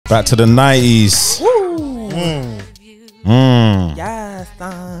Back to the 90s. Woo. Yes.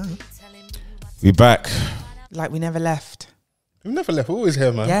 We back. Like we never left. We've never left. We're always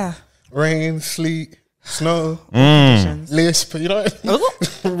here, man. Yeah. Rain, sleet, snow, Conditions. lisp. You know,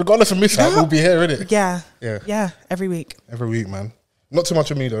 regardless of mishap, we'll be here, innit? Yeah. Yeah. Yeah. Every week. Every week, man. Not too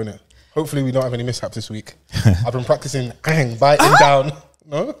much of me, though, innit? Hopefully, we don't have any mishaps this week. I've been practicing biting down.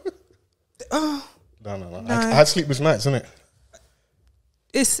 No? Oh. No. I had sleepless nights, innit?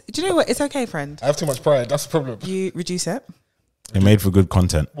 Do you know what? It's okay, friend. I have too much pride. That's the problem. You reduce it. It made for good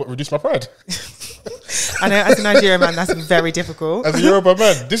content. What, reduce my pride? I know, as a Nigerian man, that's very difficult. As a Yoruba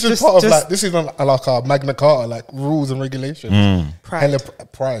man, this is part of like, this is like our Magna Carta, like rules and regulations. Pride. Hella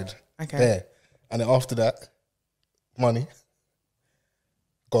pride. Okay. There. And then after that, money.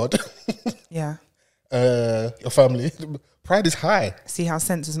 God. Yeah. Your family. Pride is high. See how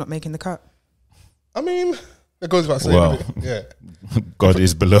sense is not making the cut. I mean, it goes without saying. Well, yeah. God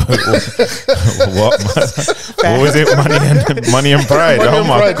is below. What? What was it? Money and pride. Money Oh and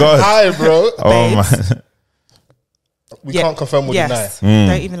my pride is God. high, bro. Oh Babes. man. We can't confirm or deny.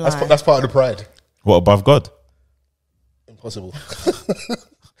 Don't even lie. That's part of the pride. What above God? Impossible.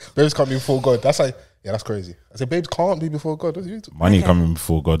 Babes can't be before God. That's like, yeah, that's crazy. I said, babes can't be before God. Money coming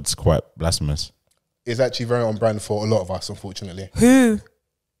before God's quite blasphemous. It's actually very on brand for a lot of us, unfortunately. Who?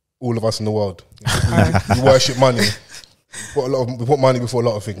 All of us in the world. We worship money. We put money before a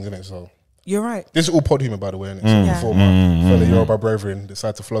lot of things, innit? So You're right. this is all pod humor, by the way, innit? So Yeah. before my fellow Yoruba brethren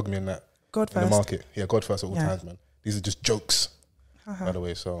decide to flog me in that God in the first. market. Yeah, God first at all times, man. These are just jokes, by the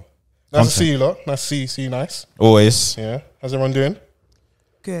way. So nice to Content. see you lot. Nice to see you nice. Always. Yeah. How's everyone doing?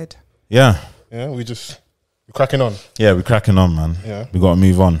 Yeah. Yeah, we're cracking on. Yeah, we're cracking on, man. Yeah. We got to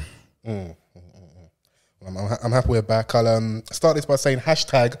move on. I'm happy we're back. I'll start this by saying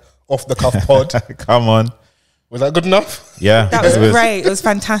hashtag off the cuff pod. Come on. Was that good enough? Yeah. That was great. It was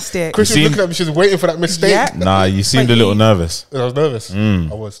fantastic. Chris was looking at me. She was waiting for that mistake. Yeah. Nah, you seemed But a little you- nervous. I was nervous.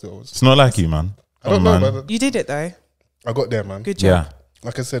 I was still. It's not like you, man. I don't know, man. You did it though. I got there, man. Good job. Yeah.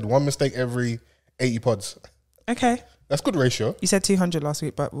 Like I said, one mistake every 80 pods. Okay. That's good ratio. You said 200 last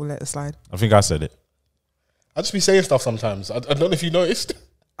week, but we'll let it slide. I think I said it. I just be saying stuff sometimes. I don't know if you noticed.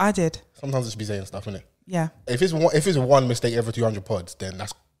 I did. Sometimes I just be saying stuff, innit? Yeah. If it's one mistake every 200 pods, then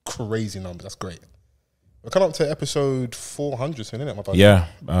that's crazy numbers. That's great. We're coming up to episode 400 soon, innit, my buddy? Yeah.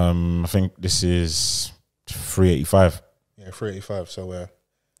 I think this is 385. Yeah, 385. So we're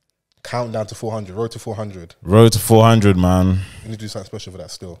countdown to 400. Road to 400. Road to 400, man. We need to do something special for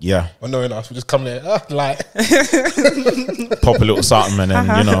that still. Yeah. But knowing us, we just come there, like, Pop a little something and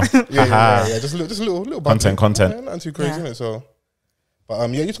then, you know. yeah. Just a little Content. Yeah, nothing too crazy, innit? So, but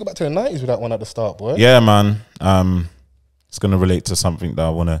yeah, you just go back to the 90s with that one at the start, boy. Yeah, man. It's going to relate to something that I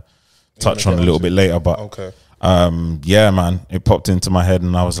want to touch on a little bit later, but Okay. yeah, man, it popped into my head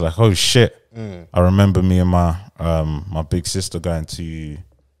and I was like, oh shit. I remember me and my my big sister going to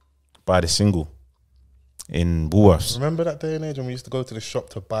buy the single in Woolworths. Remember that day and age when we used to go to the shop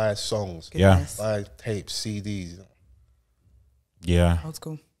to buy songs? Yeah. Goodness. Buy tapes, CDs. Yeah. Old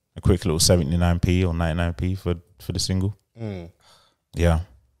school. A quick little 79p or 99p for the single. Yeah.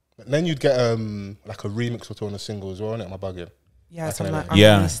 And then you'd get like a remix or two on a single as well, innit? Am I bugging? Yeah, Back some in the like day.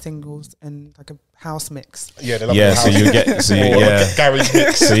 Yeah. unreleased singles and like a house mix. Yeah, they love Yeah, the so house. you get Or garage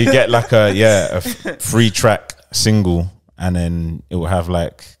mix. so you get like a free track single and then it will have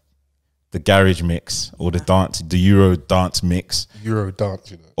like the garage mix or the Euro dance mix Euro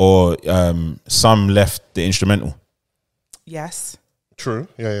dance, you know. or some left the instrumental. Yes. True.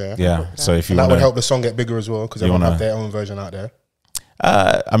 Yeah. Yeah. So if you And that want would to help the song get bigger as well because You everyone wanna- have their own version out there.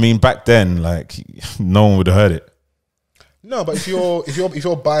 I mean, back then, like no one would have heard it. No, but if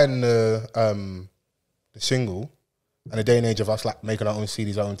you're buying the single and the day and age of us like making our own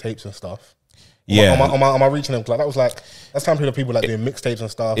CDs, our own tapes and stuff. Yeah, Am I reaching them? Like that was like that's time for people like doing mixtapes and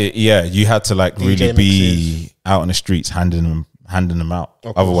stuff. yeah. You had to like DJ really be out on the streets handing them out.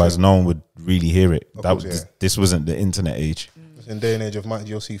 Of course, Otherwise, no one would really hear it. Of That course, was yeah. this wasn't the internet age. In day and age of Mike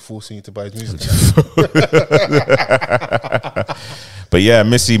GLC forcing you to buy his music. But yeah,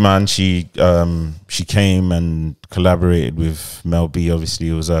 Missy, man, she came and collaborated with Mel B. Obviously,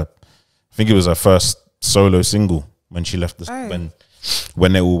 it was I think it was her first solo single when she left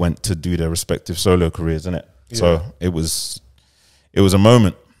when they all went to do their respective solo careers, innit? Yeah. So it was a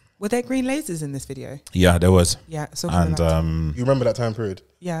moment. Were there green lasers in this video? Yeah, there was. Yeah. So And You remember that time period?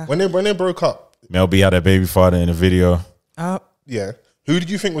 yeah. When they broke up, Mel B had her baby father in a video. yeah. Who did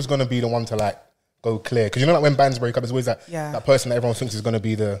you think was gonna be the one to like go clear? Because you know like when bands break up, there's always that person that everyone thinks is gonna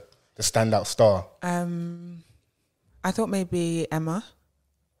be the standout star. I thought maybe Emma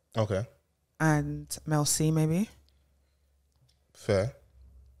Okay. and Mel C maybe. Fair.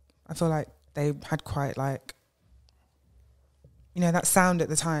 I feel like they had quite like, you know, that sound at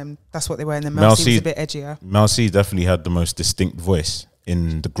the time. That's what they were. And then Mel C was a bit edgier. Mel C definitely had the most distinct voice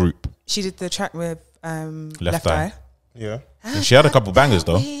in the group. She did the track with Left Eye. Yeah. And she had a couple bangers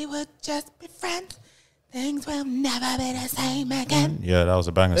though. We would just be friends. Things will never be the same again. Yeah, that was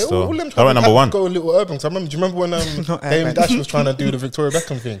a banger They still. all That went number one. Go a little urban. So do you remember when Dame Dash was trying to do the Victoria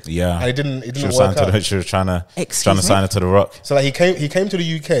Beckham thing? Yeah. And it didn't She was, work out. she was trying to Excuse sign it to the Rock. So like he came to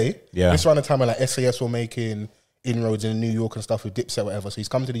the UK. Yeah. This around the time when like SAS were making inroads in New York and stuff with Dipset, whatever. So he's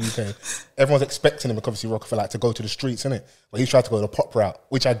come to the UK. Everyone's expecting him, obviously Rockefeller, like, to go to the streets, innit? But he's tried to go the pop route,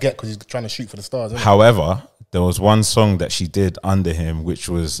 which I get because he's trying to shoot for the stars. Innit? However, there was one song that she did under him, which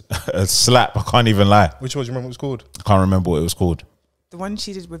was a slap. I can't even lie. Which one? Do you remember what it was called? I can't remember what it was called. The one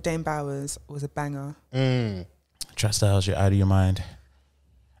she did with Dame Bowers was a banger. Trust styles, you're out of your mind.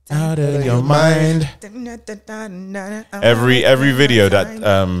 Out of your mind. Every video that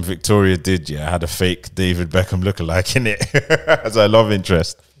Victoria did, had a fake David Beckham lookalike in it as a love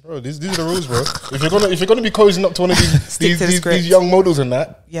interest. Bro, these are the rules, bro. If you're gonna be cozying up to one of these young models and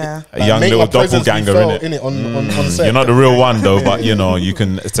that, yeah, a young little doppelganger in it on set. You're not the real one though, but you know you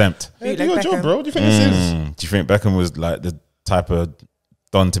can attempt. Yeah, do your job, bro. What do you think this is? Do you think Beckham was like the type of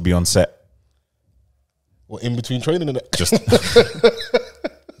don to be on set? Or in between training and that? Just.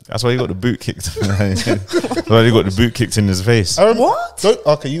 That's why he got the boot kicked. That's why he got the boot kicked in his face. What?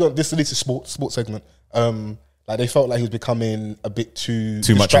 Okay, you got this. This is sports segment. Like they felt like he was becoming a bit too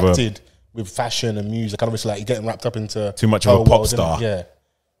distracted with fashion and music. And obviously, like getting wrapped up into too much of a pop star. Yeah.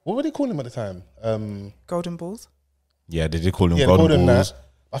 What were they calling him at the time? Golden Balls. Yeah, they did call him Golden Balls.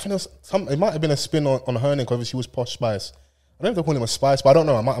 I think it might have been a spin on her name because she was Posh Spice. I don't know if they call him a Spice, but I don't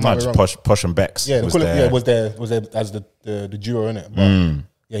know. I might be wrong. Posh and Bex. Yeah, was there as the duo in it. But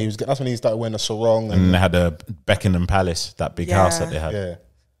yeah, he was. That's when he started wearing a sarong, and they had a Beckenham Palace, that big house that they had. Yeah,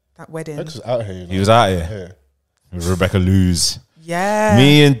 that wedding. Bex was out here. You know? He was out here. With Rebecca Luz. Yeah.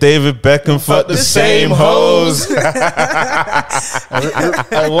 Me and David Beckham fucked the same hoes. Rick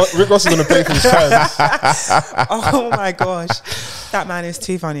Ross is gonna pay for his fans. Oh my gosh, that man is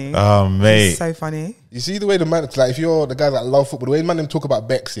too funny. Oh mate, he's so funny. You see the way the man, like if you're the guys that love football, the way man them talk about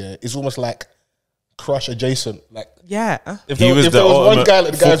Bex, it's almost like Crush adjacent. Like if he was the one guy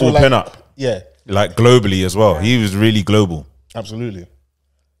that the guys were like, pin-up. Yeah, like globally as well. He was really global. Absolutely.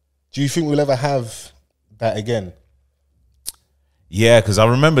 Do you think we'll ever have that again? Yeah, because I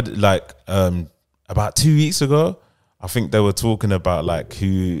remembered like about 2 weeks ago, I think they were talking about like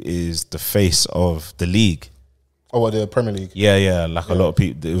who is the face of the league. Oh, the Premier League. Yeah. Like a lot of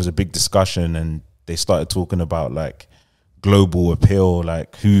people, it was a big discussion, and they started talking about like global appeal,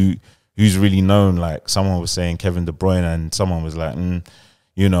 like who's really known. Like someone was saying Kevin De Bruyne, and someone was like,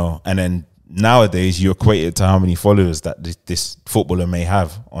 you know, and then nowadays you equate it to how many followers that this footballer may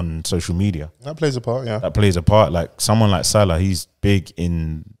have on social media. That plays a part, yeah. That plays a part. Like someone like Salah, he's big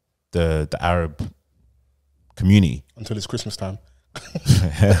in the Arab community. Until it's Christmas time.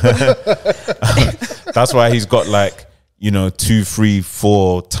 That's why he's got like, you know, 2, 3,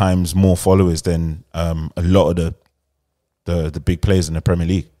 4 times more followers than a lot of the big players in the Premier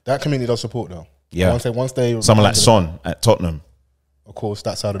League. That community does support though. Yeah. Once they someone like Son at Tottenham. Of course,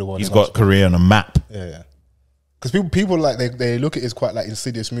 that side of the world. He's got career on a map. Yeah. Because people like they look at it as quite like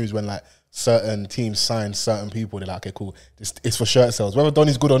insidious moves when like certain teams sign certain people. They're like, okay, cool, it's for shirt sales. Whether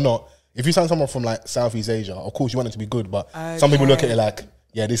Donny's good or not, if you sign someone from like Southeast Asia, of course you want it to be good. But some people look at it like,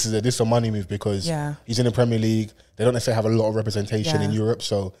 yeah, this is a money move because he's in the Premier League. They don't necessarily have a lot of representation in Europe,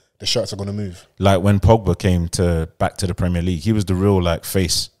 so the shirts are going to move. Like when Pogba came back to the Premier League, he was the real like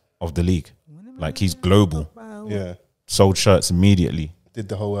face of the league. Like he's global. Yeah. Sold shirts immediately. Did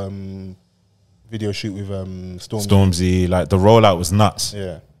the whole video shoot with Stormzy. Like the rollout was nuts.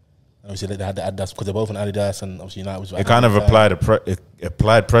 Yeah. Obviously they had the Adidas because they're both on Adidas, and obviously United was. It kind of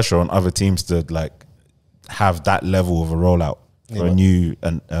applied pressure on other teams to like have that level of a rollout for a new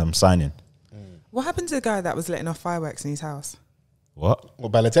signing. What happened to the guy that was letting off fireworks in his house? What? Well,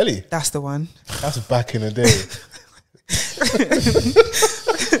 Balotelli. That's the one. That's back in the day.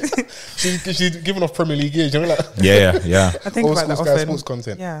 She's giving off Premier League years, you know, like yeah. I think about that often. Sports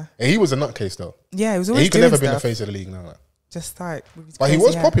content. Yeah, he was a nutcase though. Yeah, he was always. He could never been the face of the league now. Like. Just like, but he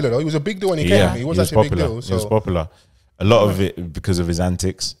was popular though. He was a big deal when he came. He was actually popular. A big deal. So. He was popular. A lot of it because of his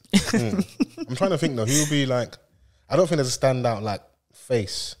antics. I'm trying to think though. He would be like, I don't think there's a standout like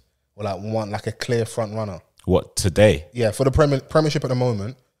face or like one like a clear front runner. What today? Yeah, for the Premiership at the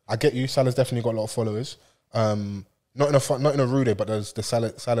moment, I get you. Salah's definitely got a lot of followers. Not in a rude way, but does the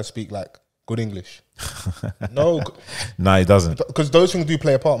Salah speak like good English? No, he doesn't. Because those things do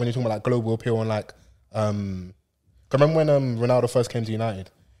play a part when you're talking about like global appeal and like. Remember when Ronaldo first came to United?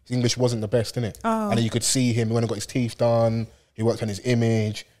 English wasn't the best, innit? Oh. And then you could see him, he went and got his teeth done, he worked on his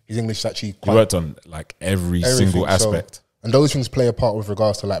image, his English is actually quite... He worked on like every single aspect. So, and those things play a part with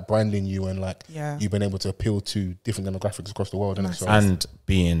regards to like branding you and like Yeah. you've been able to appeal to different demographics across the world, innit? So, And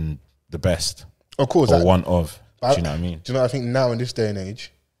being the best. of course. Or one of. Do you know what I mean? Do you know what I think now in this day and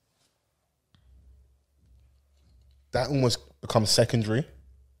age, that almost becomes secondary.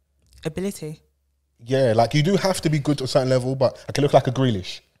 Ability. Yeah, like you do have to be good to a certain level, but I can look like a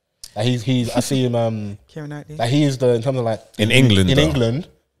Grealish. Like he's I see him Kieran Knightley. like he is the in terms of like In England, in though. England,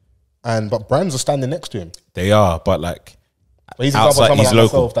 but brands are standing next to him. They are, but like But he's outside, example of he's someone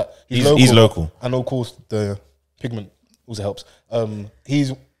like local. myself that He's local. And of course the pigment also helps.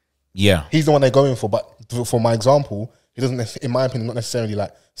 He's Yeah. the one they're going for, but for my example, he doesn't, in my opinion, not necessarily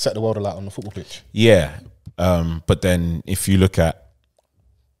like set the world alight on the football pitch. Yeah. But then if you look at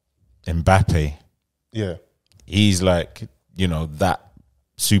Mbappe, Yeah, he's like, you know, that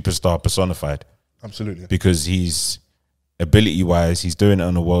superstar personified. absolutely. Because he's ability wise, he's doing it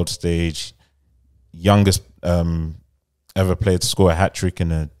on the world stage. Youngest ever player to score a hat trick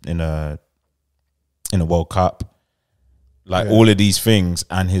in a World Cup. Like all of these things,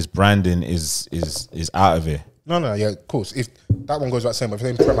 and his branding is out of it. No, yeah, of course. If that one goes without saying, but if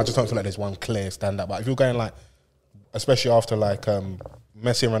you're in Prem, I just don't feel like there's one clear standout. But if you're going like, especially after like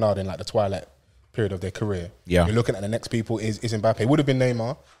Messi and Ronaldo in like the twilight period of their career, Yeah. you're looking at the next people is Mbappe. It would have been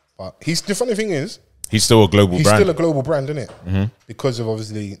Neymar, but the funny thing is, He's still a global he's brand. still a global brand, isn't it? Because of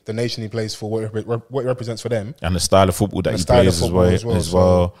obviously the nation he plays for, what it represents for them. And the style of football that he style of plays football as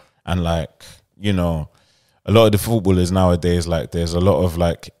well. And like, you know, a lot of the footballers nowadays, like there's a lot of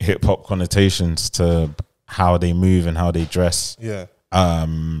like hip hop connotations to how they move and how they dress. Yeah.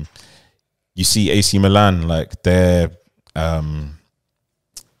 You see AC Milan, like they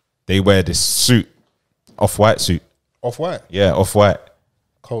wear this suit, off-white suit. Off-white. Yeah, off-white.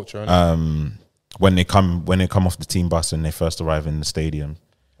 Culture, innit? When they come off the team bus and they first arrive in the stadium.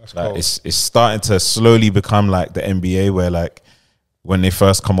 That's Like cold. it's starting to slowly become like the NBA, where like when they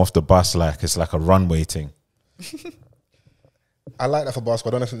first come off the bus, like it's like a runway thing. I like that for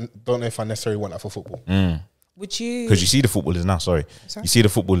basketball. Don't know if I necessarily want that for football. Would you? Because you see the footballers now. Sorry, you see the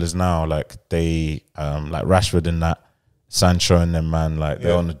footballers now. Like they, like Rashford and that, Sancho and them, man. Like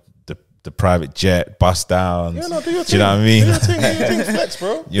they're on the private jet, bust downs. Yeah, no, do your you know what I mean? Do your thing, flex,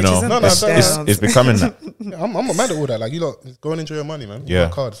 bro. You know, isn't it's becoming that. Yeah, I'm not mad at all that. Like, you lot, go and enjoy your money, man. You Yeah,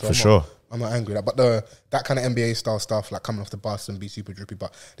 work hard, so for sure. I'm not angry at that. But that kind of NBA style stuff, like coming off the bus and be super drippy.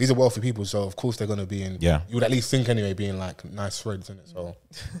 But these are wealthy people, so of course they're going to be in. Yeah. You would at least think anyway, being like nice threads in it. So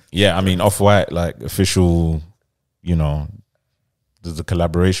Yeah, I mean, Off-White, like official, you know, the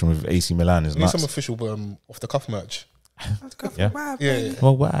collaboration with AC Milan is we need nuts. some official off the cuff merch. Yeah. Wow, Yeah.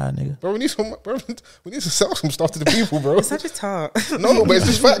 Well, wow, nigga. Bro, we need to sell some stuff to the people, bro. It's such a tart. No, but it's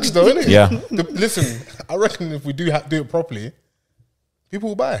just facts, though, isn't it? Yeah. Listen, I reckon if we do it properly, people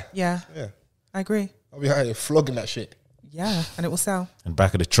will buy. Yeah, Yeah, I agree. I'll be out here flogging that shit. Yeah, and it will sell. And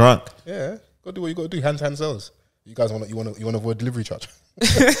back of the trunk. Yeah, go do what you got to do. Hand sales. You guys want to avoid delivery charge?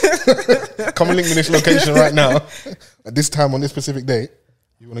 Come and link me this location right now. At this time on this specific date,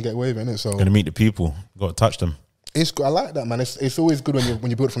 you want to get away with it. So Gonna meet the people. Got to touch them. it's I like that, man. It's always good when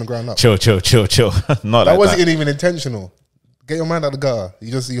you build it from the ground up. Chill. Not That like wasn't that. even intentional. Get your mind out of the gutter.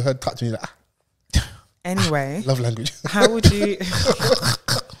 You heard touch and you're like, Anyway, love language. how would you?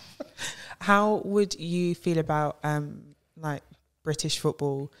 How would you feel about like British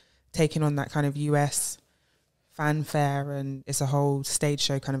football taking on that kind of US fanfare and it's a whole stage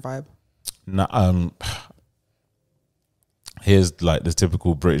show kind of vibe? Nah, here's like the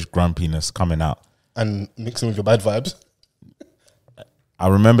typical British grumpiness coming out. And mixing with your bad vibes. I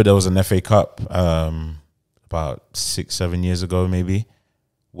remember there was an FA Cup about 6-7 years ago, maybe,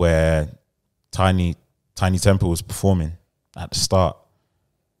 where Tiny Temple was performing at the start,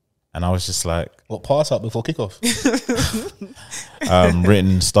 and I was just like, What, pass up before kickoff?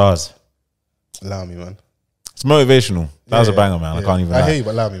 written stars. Allow me, man. It's motivational. That was a banger, man. I can't even. I lie. hear you,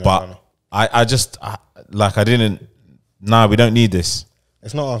 but allow me, man. But allow me. I didn't. Nah, we don't need this.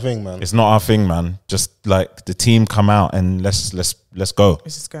 It's not our thing, man. It's not our thing, man. Just like the team come out and let's go. Let's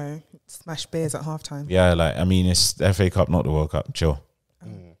just go smash beers at halftime. Yeah, like I mean, it's the FA Cup, not the World Cup. Chill.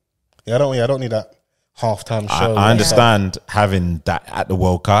 Yeah, I don't need that halftime show. I understand having that at the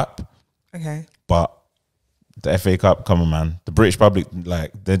World Cup, Okay. but the FA Cup, come on, man. The British public,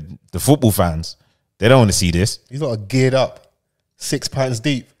 like the football fans, they don't want to see this. You lot are geared up, 6 pints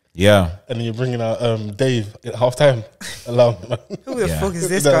deep, Yeah, and then you're bringing out Dave at halftime. Allow me, man. Who the Yeah. fuck is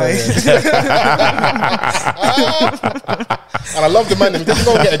this No, guy? And I love the man. If you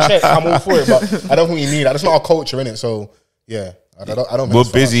go and get a check, I'm all for it. But I don't think you need that. That's not our culture, innit? So yeah, I don't. We're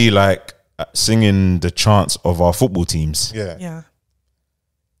busy like singing the chants of our football teams. Yeah. Yeah.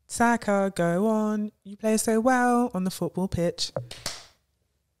 Saka, go on. You play so well on the football pitch.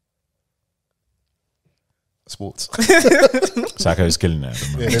 Sports. Saka is killing it.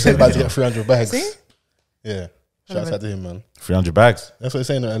 Yeah, they said about to get 300 bags. See? Yeah. Shout out to him, man. 300 bags. That's what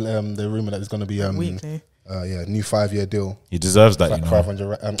they're saying. The rumor that it's going to be Weekly. New 5-year deal. He deserves that, Like you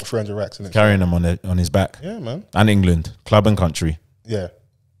know. 300 racks. In it. Carrying him on his back. Yeah, man. And England, club and country. Yeah.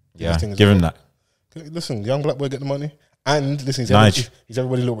 Yeah, give him that. Listen, young black boy get the money. And listen, he's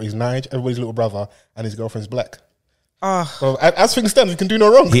everybody's little brother, and his girlfriend's black. Oh, So as things stand, he can do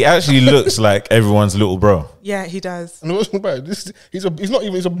no wrong. He actually looks like everyone's little bro. yeah, he does. And what's about this? He's a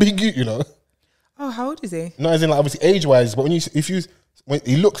big youth, you know. Oh, how old is he? Not as in like obviously age wise, but when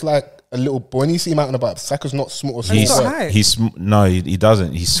he looks like a little boy. When you see him out and about, Saka's not small or small. He's got height. He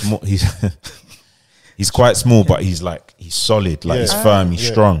doesn't. He's small. He's quite small, but he's solid. Like he's firm. He's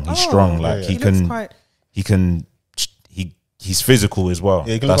strong. He's strong. Like he's physical as well.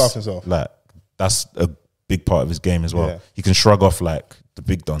 Yeah, he can look after himself. Like that's a big part of his game as well. Yeah. He can shrug off like the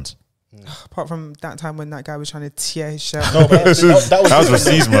big dons. Apart from that time when that guy was trying to tear his shirt. No, but that was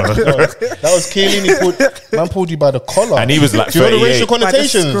racism. that was Keane. Man pulled you by the collar, And he was like do you know the racial 38. By the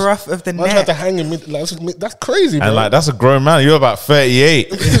connotations? scruff of the Man tried to neck. hang him. That's crazy, bro. And like that's a grown man. You're about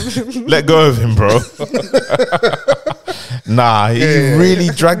 38. Let go of him, bro. Nah, he really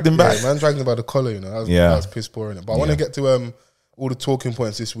dragged him back. Yeah, man dragged him by the collar. You know, that was piss poor in it. But I want to get to all the talking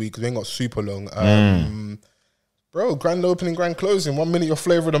points this week because we ain't got super long. Bro, grand opening, grand closing. 1 minute your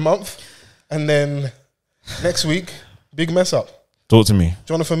flavor of the month, and then next week big mess up. Talk to me.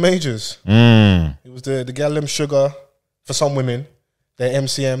 Jonathan Majors. It was the Gallem Sugar for some women. Their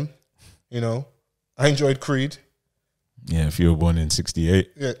MCM. You know, I enjoyed Creed. Yeah, if you were born in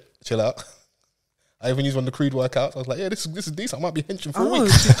 68. Yeah, chill out. I even used one of the Creed workouts. I was like, yeah, this is decent. I might be henching for a week.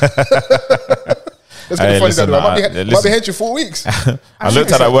 Let's get the funny side. I might be henching 4 weeks. I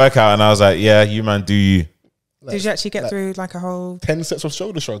looked at that workout and I was like, yeah, you man, do you? Did you actually get through like a whole 10 sets of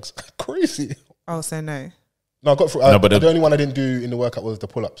shoulder shrugs. Crazy. Oh, so no. No, I got through. No, but the only one I didn't do in the workout was the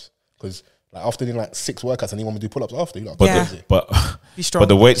pull-ups. Because like, after doing like 6 workouts, and you want me to do pull-ups after. You're like, Yeah. crazy. Be strong. But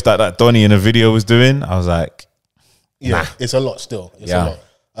the weights that Donnie in the video was doing, I was like, Yeah, it's a lot still. It's a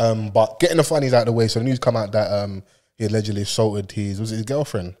lot. But getting the funnies out of the way, so the news come out that he allegedly assaulted his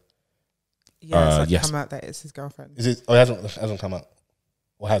girlfriend. Yeah, it's yes. come out that it's his girlfriend. Is it? Oh, it hasn't come out.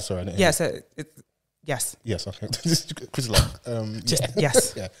 Or has, sorry. I didn't hear. Yeah, so yes. Yes, okay. Chris like,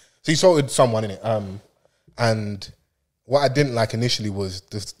 Yes. Yeah. So he assaulted someone in it. And what I didn't like initially was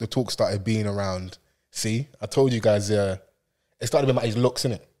the talk started being around. See, I told you guys, it started being about his looks,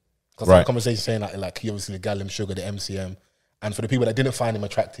 innit? Because Right. the conversation saying like he obviously the Gallem Sugar, the MCM, and for the people that didn't find him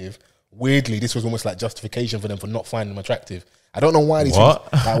attractive, weirdly this was almost like justification for them for not finding him attractive. I don't know why these things,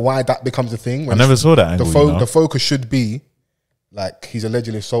 like why that becomes a thing. I never saw that angle. The focus should be like he's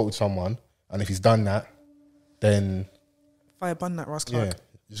allegedly assaulted someone, and if he's done that, then Fire bun that Ross yeah, Clark.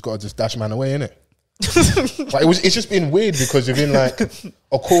 you just got to just dash man away, innit? But it's just been weird because you've been like,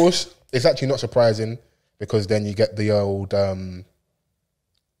 of course, it's actually not surprising because then you get the old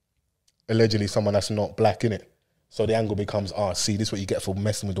allegedly someone that's not black, innit? So the angle becomes, see, this is what you get for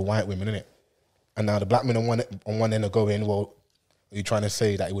messing with the white women, innit? And now the black men on one end are going, well, are you trying to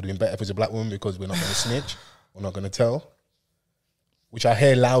say that it would have been better if it was a black woman because we're not going to snitch, we're not going to tell? Which I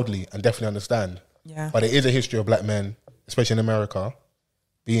hear loudly and definitely understand. Yeah. But it is a history of black men, especially in America,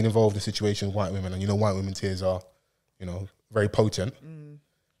 being involved in situations with white women. And you know, white women tears are, you know, very potent.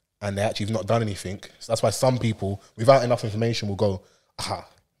 And they actually have not done anything. So that's why some people, without enough information, will go,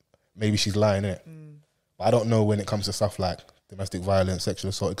 maybe she's lying, innit? But I don't know when it comes to stuff like domestic violence, sexual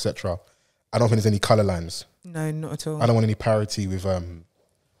assault, etc. I don't think there's any colour lines. No, not at all. I don't want any parity with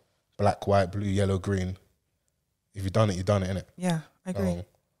black, white, blue, yellow, green. If you've done it, you've done it, innit? Yeah, I agree.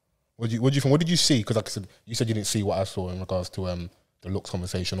 What do you think? What did you see? Because like I said, you said you didn't see what I saw in regards to the looks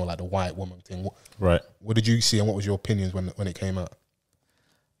conversation or like the white woman thing. Right. What did you see and what was your opinions when it came out?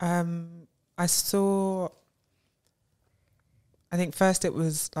 I saw, I think first it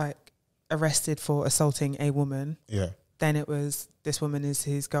was like arrested for assaulting a woman. Yeah. Then it was this woman is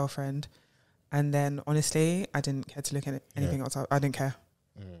his girlfriend. And then honestly, I didn't care to look at anything else. I didn't care.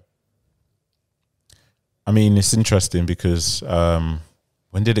 I mean, it's interesting because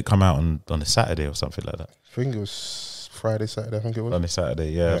when did it come out on a Saturday or something like that? I think it was Friday, Saturday. I think it was on a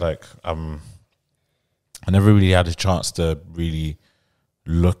Saturday. Yeah, like I never really had a chance to really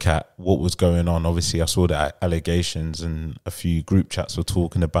look at what was going on. Obviously, I saw the allegations and a few group chats were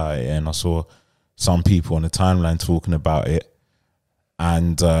talking about it, and I saw some people on the timeline talking about it,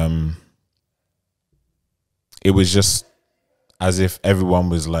 and it was just as if everyone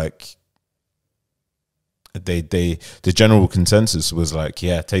was like, the general consensus was like,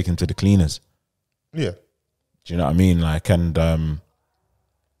 yeah, take him to the cleaners. Yeah. Do you know what I mean? Like, and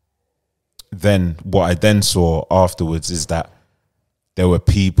then what I then saw afterwards is that there were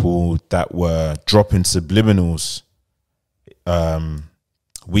people that were dropping subliminals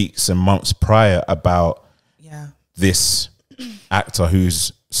weeks and months prior about this actor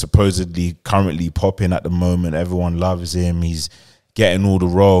who's supposedly currently popping at the moment. Everyone loves him. He's getting all the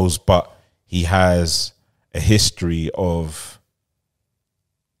roles, but he has a history of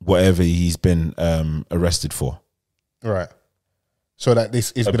whatever he's been arrested for. Right. So that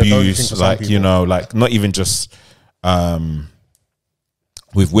this is abuse, like, you know, like not even just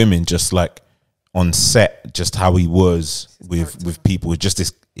with women, just like on set, just how he was with people, just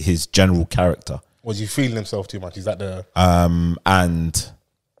his general character. Was he feeling himself too much? Is that the and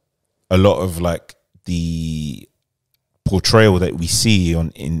a lot of like the portrayal that we see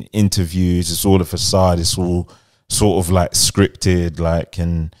in interviews, it's all a facade, it's all sort of like scripted, like,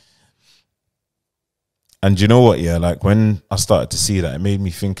 and you know what, yeah, like when I started to see that, it made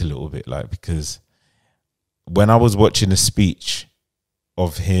me think a little bit, like, because when I was watching a speech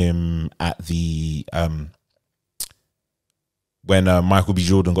of him at the when Michael B.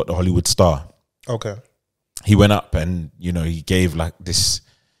 Jordan got the Hollywood Star, okay, he went up and, you know, he gave like this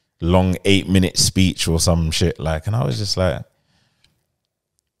long 8-minute speech or some shit, like, and I was just like,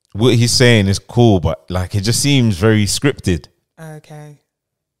 what he's saying is cool, but like it just seems very scripted. Okay.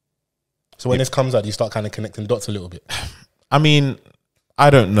 So when this comes out, you start kind of connecting dots a little bit. I mean, I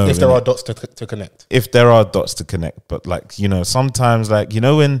don't know if there are dots to connect. If there are dots to connect, but like, you know, sometimes, like, you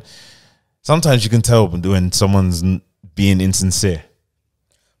know, when sometimes you can tell when someone's being insincere,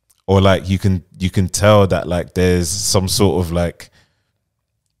 or like you can tell that like there's some sort of like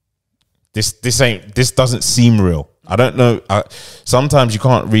this doesn't seem real. I don't know. Sometimes you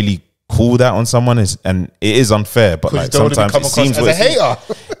can't really call that on someone, and it is unfair. But like sometimes it seems as a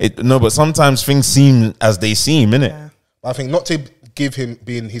hater. No, but sometimes things seem as they seem, innit? Yeah. I think not to give him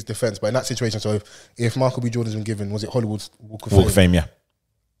being his defense, but in that situation, so if Michael B. Jordan's been given, was it Hollywood's Walk of Fame? Yeah.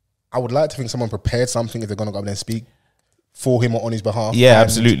 I would like to think someone prepared something if they're gonna go up there and speak for him or on his behalf. Yeah,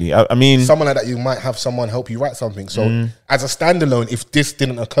 absolutely. I mean, someone like that, you might have someone help you write something. So as a standalone, if this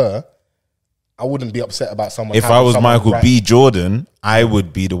didn't occur, I wouldn't be upset about someone. If I was Michael B. Jordan, I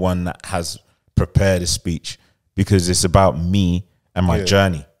would be the one that has prepared a speech, because it's about me and my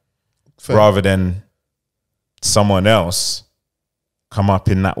journey, rather than someone else come up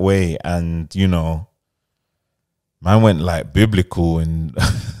in that way. And, you know, man went like biblical and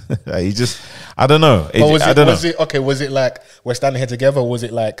he just, I don't know. Was it like we're standing here together, or was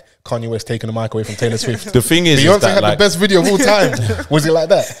it like Kanye West taking the mic away from Taylor Swift? The thing is, Beyonce had like the best video of all time. Was it like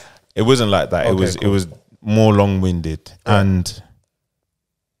that? It wasn't like that. Okay, it was more long-winded. Yeah. And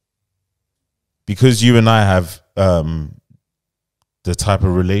because you and I have the type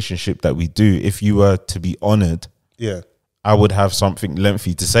of relationship that we do, if you were to be honored, I would have something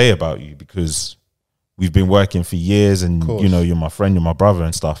lengthy to say about you, because we've been working for years, and you know, you're my friend, you're my brother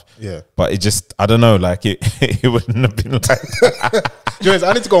and stuff. Yeah. But it just, I don't know, like it wouldn't have been like Joyce,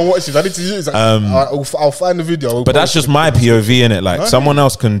 I need to go and watch this. I need to use it. I'll find the video. But that's just my POV in it. Like, someone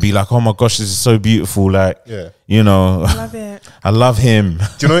else can be like, oh my gosh, this is so beautiful. Like, you know, I love it. I love him.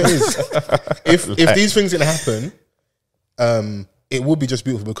 Do you know what it is? if these things didn't happen, it would be just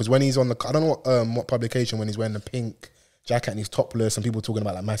beautiful, because when he's on the, I don't know what publication, when he's wearing the pink jacket and he's topless and people talking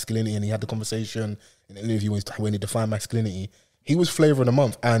about like masculinity, and he had the conversation in an interview when he defined masculinity, he was flavor of the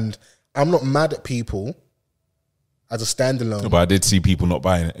month. And I'm not mad at people as a standalone. But I did see people not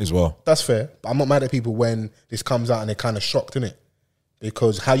buying it as well. That's fair. But I'm not mad at people when this comes out and they're kind of shocked, innit?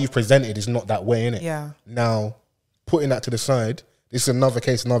 Because how you present it is not that way, innit? Yeah. Now, putting that to the side, this is another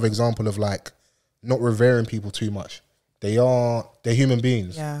case, another example of like not revering people too much. They're human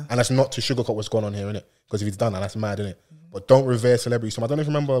beings. Yeah. And that's not to sugarcoat what's going on here, innit? Because if it's done that, that's mad, innit? But don't revere celebrities. So I don't know if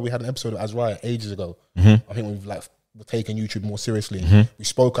you remember, we had an episode of WRAY ages ago. I think we've like taken YouTube more seriously. We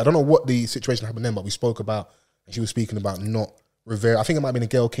spoke, I don't know what the situation happened then, but we spoke about, and she was speaking about not revere. I think it might have been a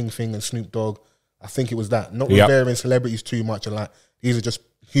Gayle King thing and Snoop Dogg. I think it was that. Not revering celebrities too much, and like, these are just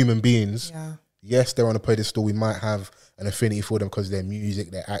human beings. Yeah. Yes, they're on a pedestal. We might have an affinity for them because their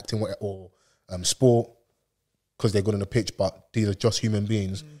music, their acting, or sport, because they're good on the pitch, but these are just human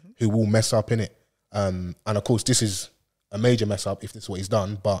beings who will mess up in it. And of course, this is a major mess up if this is what he's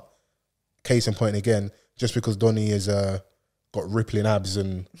done. But case in point again, just because Donny has got rippling abs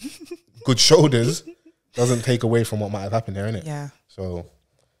and good shoulders doesn't take away from what might have happened there, innit? Yeah. So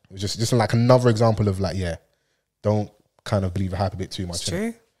it was just like another example of like, don't kind of believe a hype a bit too much. It's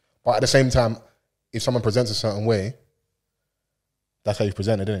true. But at the same time, if someone presents a certain way, that's how you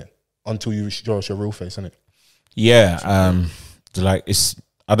present it, isn't it? Until you show us your real face, isn't it? Yeah. Like it's,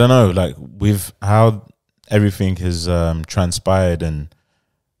 I don't know, like with how everything has transpired and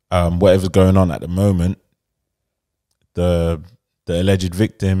whatever's going on at the moment, the alleged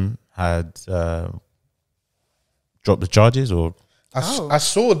victim had dropped the charges, or I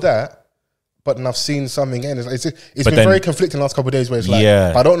saw that, but then I've seen something again. It's been very conflicting the last couple of days where it's like,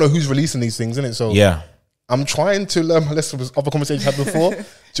 but I don't know who's releasing these things, innit? So yeah, I'm trying to learn my lesson from other conversations I had before.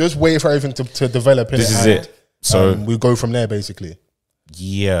 Just wait for everything to develop. This is it. So we'll go from there, basically.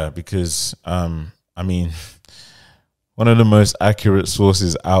 Yeah, because I mean, one of the most accurate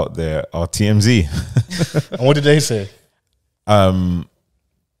sources out there are TMZ. And what did they say? I'm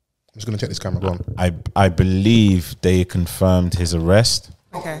just gonna check this camera. Go on. I believe they confirmed his arrest,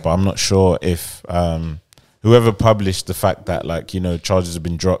 Okay. but I'm not sure if whoever published the fact that, like, you know, charges have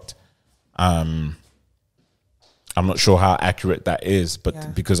been dropped. I'm not sure how accurate that is,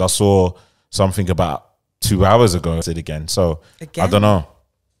 but because I saw something about 2 hours ago, I said again. So I don't know.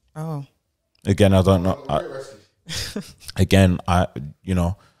 Oh, again, I don't know. Again, I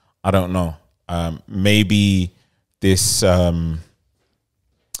don't know. Maybe this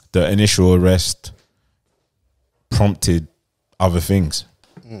the initial arrest prompted other things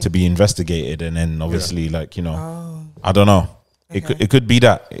to be investigated, and then obviously, like, you know, I don't know. It could be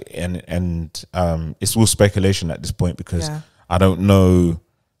that, and it's all speculation at this point because I don't know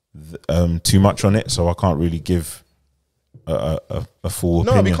too much on it, so I can't really give a full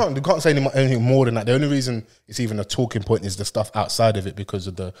opinion. No, we can't say anything more than that. The only reason it's even a talking point is the stuff outside of it because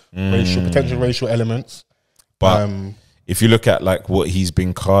of the potential racial elements. But if you look at like what he's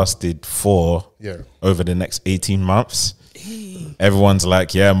been casted for over the next 18 months, everyone's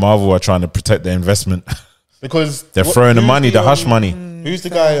like, yeah, Marvel are trying to protect their investment because they're throwing the money, the hush money. Who's the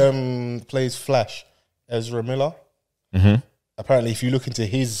guy plays Flash? Ezra Miller. Apparently, if you look into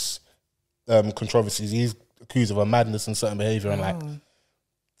his controversies, he's accused of a madness and certain behavior, and like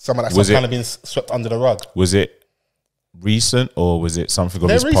some of that's kind of been swept under the rug. Was it recent or was it something of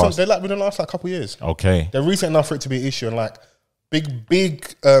his past? They're like within the last like couple of years. Okay, they're recent enough for it to be an issue, and like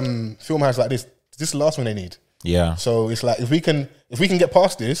big film houses like this is the last one they need. Yeah. So it's like if we can get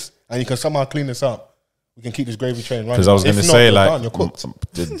past this and you can somehow clean this up, we can keep this gravy train running. Because I was going to say, like,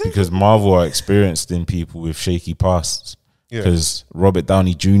 because Marvel are experienced in people with shaky pasts. Because Robert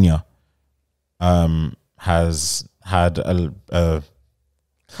Downey Jr. Has had a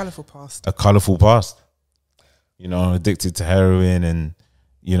colourful past. A colourful past. You know, addicted to heroin and,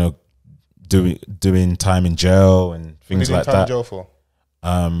 you know, doing time in jail and things like that. What did he do time in jail for?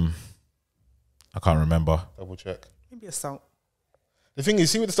 I can't remember. Double check. Maybe assault. The thing is,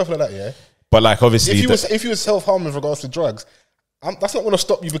 see with the stuff like that, yeah. But like, obviously, if you were self-harm with regards to drugs, that's not going to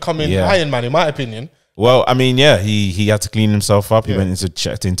stop you becoming Iron Man, in my opinion. Well, I mean, yeah, he had to clean himself up. He went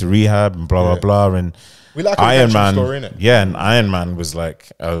checked into rehab and blah blah blah. And we like Iron Man, story, innit? Yeah, and Iron Man was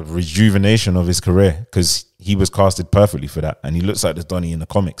like a rejuvenation of his career because he was casted perfectly for that, and he looks like the Donnie in the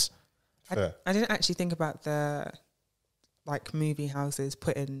comics. I didn't actually think about the like movie houses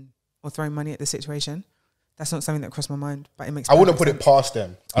putting or throwing money at the situation. That's not something that crossed my mind, but it makes. I wouldn't put it past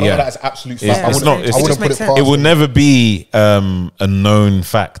them. I don't know that's absolute fact. I wouldn't put it past. It will never be a known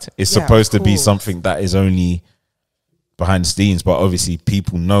fact. It's supposed to be something that is only behind the scenes, but obviously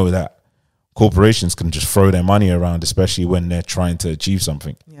people know that corporations can just throw their money around, especially when they're trying to achieve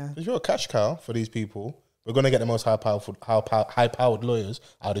something. Yeah, if you're a cash cow for these people, we're going to get the most high-powered lawyers,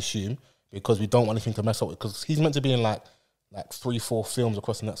 I'd assume, because we don't want anything to mess up with. Because he's meant to be in like 3-4 films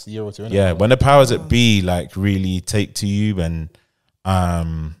across the next year or two. Yeah, when the powers that be like really take to you and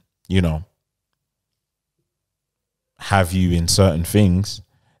you know, have you in certain things,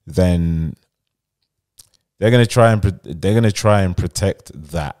 then they're gonna try and protect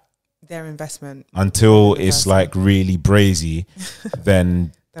that their investment until it's like really brazy.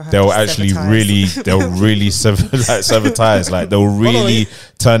 Then they'll actually really sever ties. Like they'll really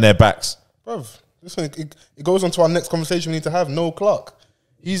turn their backs. Bruv. Listen, it goes on to our next conversation we need to have. Noel Clarke,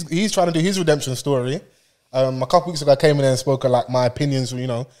 he's trying to do his redemption story. A couple weeks ago, I came in and spoke of like my opinions. You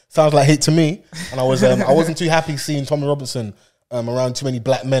know, sounds like hate to me, and I wasn't too happy seeing Tommy Robinson around too many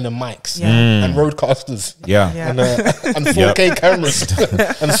black men and mics and roadcasters, and 4K cameras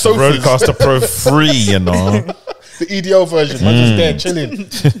and sofas. Roadcaster Pro 3, you know. The EDO version, man, just there chilling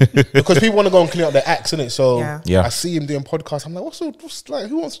because people want to go and clean up their acts, innit? So I see him doing podcasts. I'm like, what's like?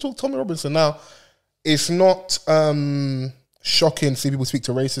 Who wants to talk to Tommy Robinson now? It's not shocking to see people speak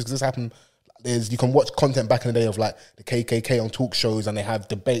to racists because this happened. You can watch content back in the day of like the KKK on talk shows and they have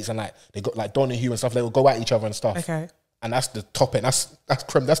debates and like they got like Donahue and stuff. They will go at each other and stuff. Okay, and that's the top end. That's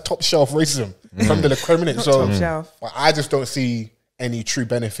top shelf racism. Creme de la creme, innit? So I just don't see any true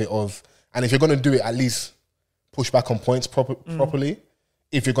benefit of, and if you're going to do it, at least push back on points properly.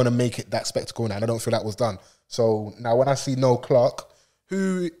 If you're going to make it that spectacle now, and I don't feel that was done. So now when I see Noel Clarke,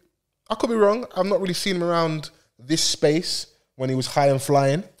 who I could be wrong, I've not really seen him around this space when he was high and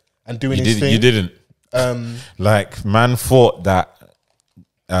flying and doing his thing. You didn't. Like, man thought that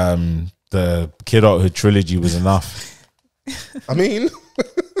the Kidulthood trilogy was enough. I mean,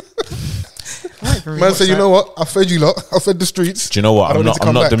 man said, you know what? I fed you lot. I fed the streets. Do you know what?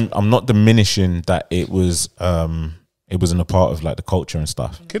 I'm not diminishing that it wasn't a part of like the culture and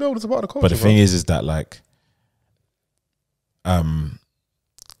stuff. Kidulthood is a part of the culture. But the thing is that like,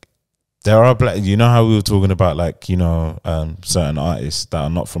 there are black. You know how we were talking about like, you know, certain artists that are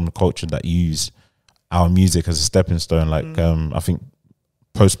not from the culture that use our music as a stepping stone. Like I think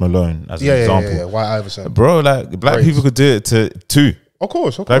Post Malone as an example. Yeah. White Iverson, bro. Like black people could do it too. Of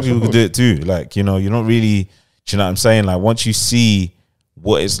course, black people could do it too. Like, you know, you're not really. Do you know what I'm saying? Like, once you see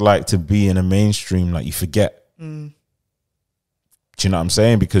what it's like to be in a mainstream, like you forget. Do you know what I'm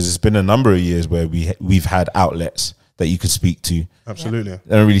saying? Because it's been a number of years where we've had outlets that you could speak to. Absolutely. I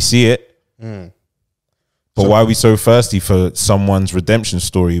don't really see it. But why are we so thirsty for someone's redemption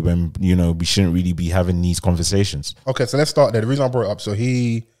story when, you know, we shouldn't really be having these conversations? Okay, so let's start there. The reason I brought it up, so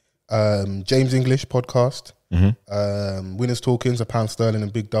he, James English podcast, Winners Talkings, a Pound Sterling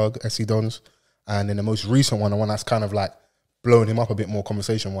and Big Dog, SC Dons, and then the most recent one, the one that's kind of like blowing him up a bit more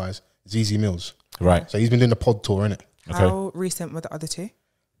conversation wise, ZZ Mills. Right. So he's been doing the pod tour, innit? How recent were the other two?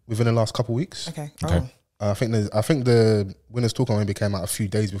 Within the last couple of weeks. Okay. I think the Winners Talk maybe came out a few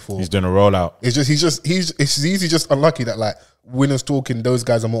days before. He's doing a rollout. It's easy, just unlucky that like Winners Talking, those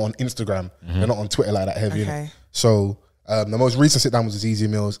guys are more on Instagram. They're not on Twitter like that heavy. Okay. So the most recent sit down was ZZ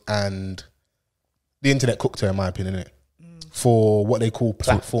Mills, and the internet cooked her, in my opinion, innit? For what they call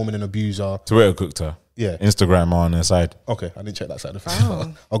platforming and abuser. Twitter cooked her. Yeah. Instagram on their side. Okay, I didn't check that side of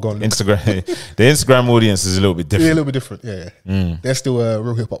things. I'll go on. Instagram. The Instagram audience is a little bit different. Yeah, a little bit different. Yeah. They're still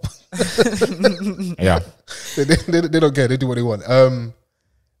real hip hop. Yeah. They don't care. They do what they want. And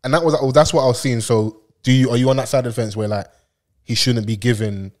that's what I was seeing. So are you on that side of the fence where like he shouldn't be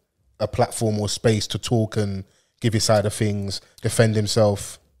given a platform or space to talk and give his side of things, defend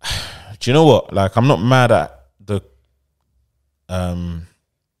himself? Do you know what? Like, I'm not mad at the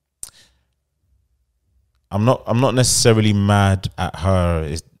I'm not necessarily mad at her,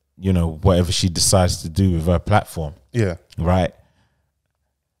 is, you know, whatever she decides to do with her platform. Yeah. Right.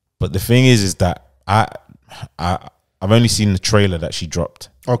 But the thing is that I've only seen the trailer that she dropped.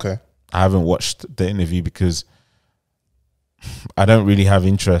 Okay. I haven't watched the interview because I don't really have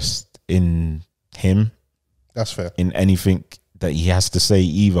interest in him. That's fair. In anything that he has to say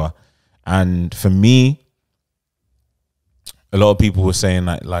either. And for me, a lot of people were saying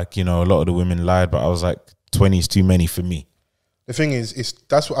that, like, you know, a lot of the women lied, but I was like, 20 is too many for me. The thing is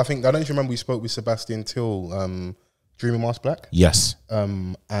that's what I think. I don't even remember we spoke with Sebastian Till, Dreaming Mask Black. Yes.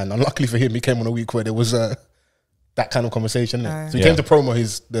 And unluckily for him, he came on a week where there was that kind of conversation. So he came to promo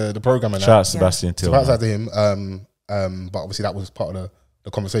the program and shout out Sebastian Till. Shout out to him. But obviously that was part of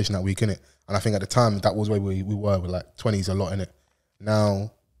the conversation that week, innit? And I think at the time that was where we were with like 20s a lot, innit?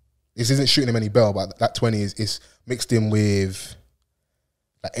 Now, this isn't shooting him any bell, but that 20 is mixed in with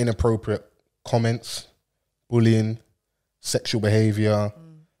like inappropriate comments, bullying, sexual behavior,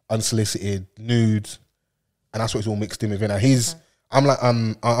 unsolicited, nudes, and that's what it's all mixed in with. And I'm like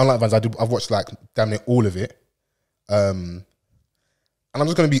Vans, I've watched like damn near all of it. And I'm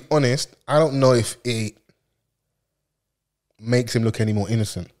just gonna be honest, I don't know if it makes him look any more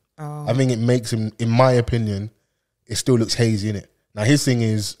innocent. I think it makes him, in my opinion, it still looks hazy, innit? Now his thing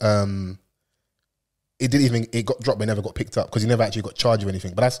is, it got dropped but never got picked up because he never actually got charged of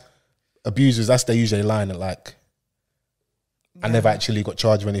anything. But that's abusers, that's their usually line at like, I never actually got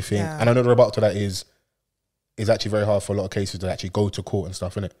charged of anything. Yeah. And I know the rebuttal to that is actually very hard for a lot of cases to actually go to court and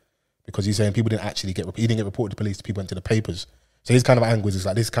stuff, innit? Because he's saying people didn't actually he didn't get reported to police, people went to the papers. So his kind of angle is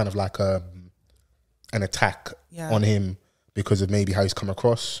like this kind of like an attack on him because of maybe how he's come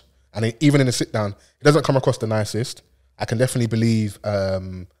across. And even in the sit down, he doesn't come across the nicest. I can definitely believe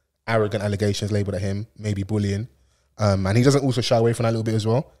arrogant allegations labelled at him, maybe bullying. And he doesn't also shy away from that a little bit as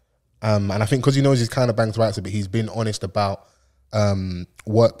well. And I think because he knows he's kind of banged rights a bit, he's been honest about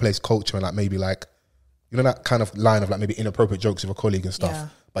workplace culture and like maybe like, you know, that kind of line of like maybe inappropriate jokes with a colleague and stuff. Yeah.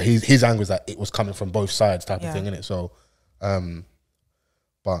 But his angle is that it was coming from both sides type of thing, innit? So,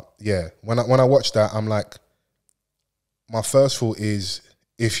 but yeah, when I watched that, I'm like, my first thought is,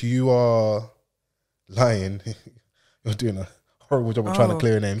 if you are lying, you're doing a horrible job of trying to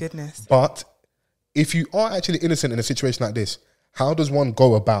clear a name. Goodness. But if you are actually innocent in a situation like this, how does one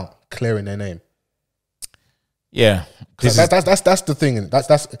go about clearing their name? Yeah, that's the thing.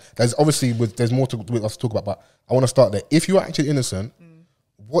 There's obviously there's more to us to talk about, but I want to start there. If you're actually innocent,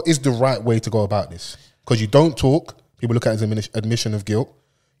 what is the right way to go about this? Because you don't talk, people look at it as admission of guilt.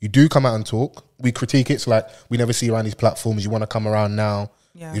 You do come out and talk. We critique it. It's like we never see you around these platforms. You want to come around now.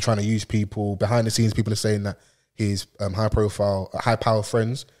 Yeah. You're trying to use people behind the scenes. People are saying that his high power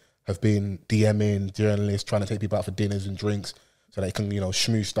friends have been DMing journalists, trying to take people out for dinners and drinks so they can,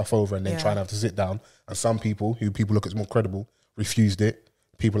 schmooze stuff over and then try and have to sit down. And some people, who people look at as more credible, refused it.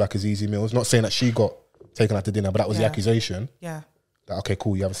 People like Azizi Mills, not saying that she got taken out to dinner, but that was the accusation. Yeah. That, okay,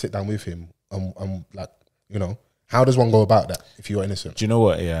 cool, you have a sit down with him. How does one go about that if you're innocent? Do you know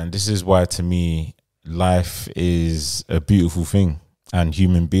what? Yeah, and this is why, to me, life is a beautiful thing and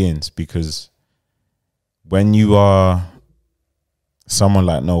human beings, because when you are someone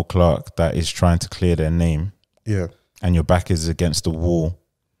like Noel Clarke that is trying to clear their name, and your back is against the wall,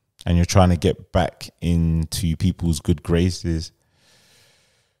 and you're trying to get back into people's good graces,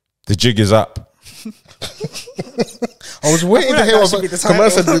 the jig is up. I was waiting to hear what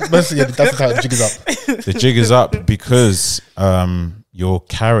commercial. That's the title. The jig is up. The jig is up because your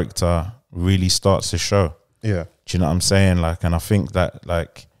character really starts to show. Yeah, do you know what I'm saying? Like, and I think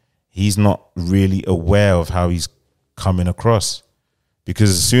that he's not really aware of how he's coming across, because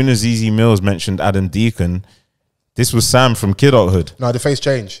as soon as Easy Mills mentioned Adam Deacon, this was Sam from Kid Adulthood. No, the face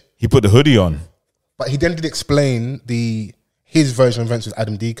changed. He put the hoodie on, but he then did explain his version of events with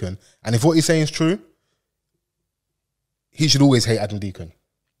Adam Deacon, and if what he's saying is true, he should always hate Adam Deacon.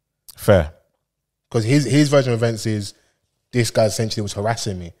 Fair. Because his version of events is, this guy essentially was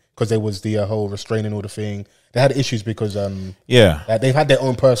harassing me, because there was the whole restraining order thing. They had issues because they've had their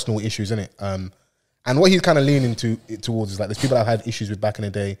own personal issues, innit? And what he's kind of leaning towards is like, there's people that have had issues with back in the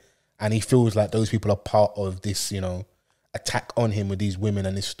day, and he feels like those people are part of this, attack on him with these women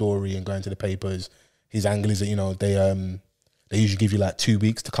and this story and going to the papers. His angle is that, they usually give you like 2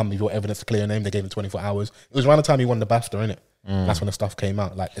 weeks to come with your evidence to clear your name. They gave him 24 hours. It was around the time he won the BAFTA, innit? That's when the stuff came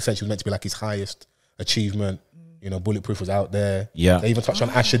out. Like, essentially, it was meant to be like his highest achievement. Bulletproof was out there. Yeah. They even touched on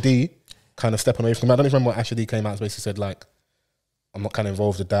Asher D, kind of stepping away from him. I don't even remember what Asher D came out and basically said, like, I'm not kind of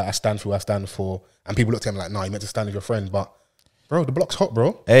involved with that. I stand for who I stand for. And people looked at him like, no, you meant to stand with your friend. But, bro, the block's hot,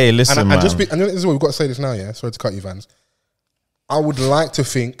 bro. Hey, listen, man. And this is what we've got to say this now, yeah? Sorry to cut you, Vans. I would like to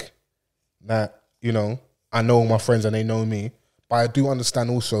think that, I know my friends and they know me, but I do understand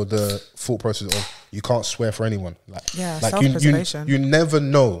also the thought process of you can't swear for anyone. Self-preservation. You never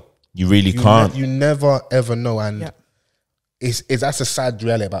know. You really can't. You never ever know, and that's a sad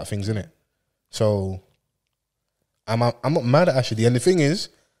reality about things, isn't it? So I'm not mad at Ashley. And the thing is,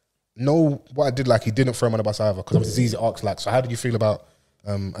 what I did, like, he didn't throw him on the bus either, because it was easy to ask, like, so how did you feel about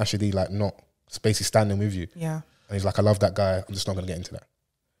Ashley like not basically standing with you? Yeah. And he's like, I love that guy. I'm just not gonna get into that.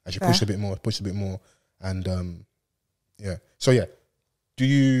 And she pushed a bit more, and yeah. So yeah, do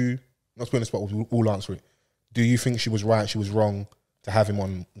you, not to put in the spot, we'll answer it. Do you think she was right, she was wrong to have him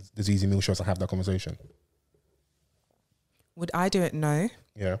on the Easy Meal show to have that conversation? Would I do it? No.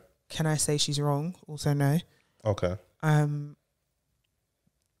 Yeah. Can I say she's wrong? Also no. Okay.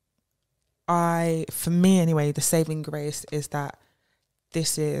 For me anyway, the saving grace is that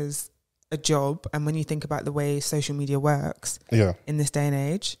this is a job, and when you think about the way social media works in this day and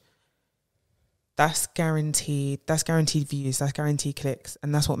age, that's guaranteed views, that's guaranteed clicks,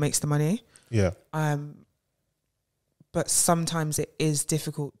 and that's what makes the money. Yeah. But sometimes it is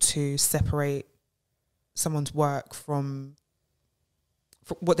difficult to separate someone's work from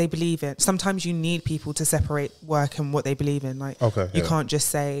what they believe in. Sometimes you need people to separate work and what they believe in. Like, you can't just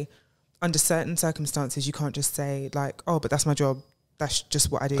say, under certain circumstances, you can't just say like, oh, but that's my job. That's just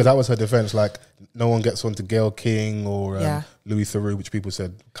what I do. Because that was her defense. Like, no one gets on to Gayle King or Louis Theroux, which people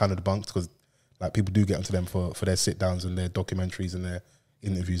said kind of debunked, because like people do get onto them for their sit downs and their documentaries and their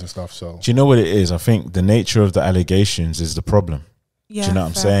interviews and stuff. So do you know what it is? I think the nature of the allegations is the problem. Yeah, do you know what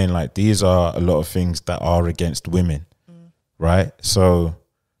I'm saying? Like, these are a lot of things that are against women, right? So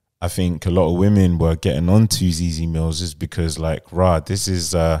I think a lot of women were getting onto Easy Mills is because, like, this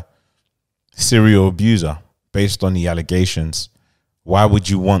is a serial abuser based on the allegations. Why would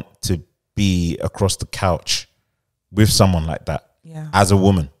you want to be across the couch with someone like that as a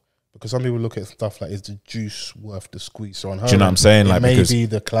woman? Because some people look at stuff like, is the juice worth the squeeze? So on her, do you know what I'm saying? Like, maybe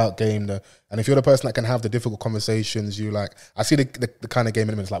the clout game, and if you're the person that can have the difficult conversations, you like. I see the kind of game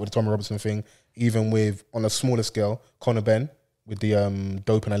elements, like with the Tommy Robertson thing, even with, on a smaller scale, Conor Benn with the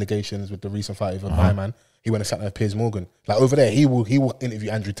doping allegations with the recent fight with my man. He went and sat there with Piers Morgan. Like, over there, he will interview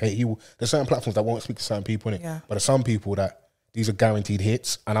Andrew Tate. There's certain platforms that won't speak to certain people, innit? Yeah. But there's some people that these are guaranteed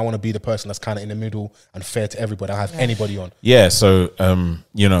hits, and I want to be the person that's kind of in the middle and fair to everybody. I have anybody on. Yeah. So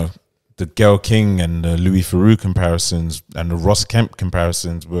the Gayle King and the Louis Theroux comparisons and the Ross Kemp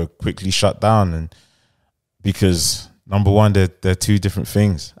comparisons were quickly shut down, and because number one, they're two different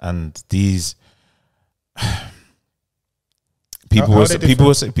things, and these people were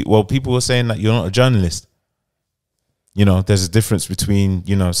saying that you're not a journalist. You know, there's a difference between,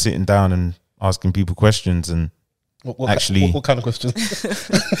 you know, sitting down and asking people questions and what kind of questions?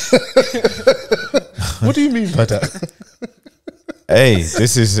 What do you mean by that? Hey,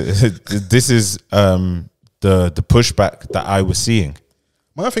 this is the pushback that I was seeing.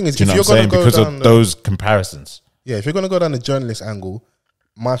 My thing is, if you're going to go because of those comparisons. Yeah, if you're going to go down the journalist angle,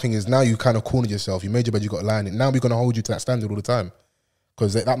 my thing is, now you kind of cornered yourself. You made your bed, you got to lie in it. Now we're going to hold you to that standard all the time,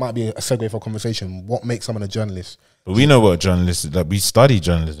 because that might be a segue for a conversation. What makes someone a journalist? But we know what a journalist is. Like, we study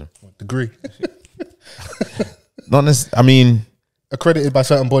journalism. What degree? Not necessarily. I mean, accredited by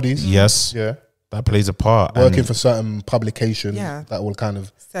certain bodies. Yes. Yeah. That plays a part. Working for certain publications. Yeah. That will kind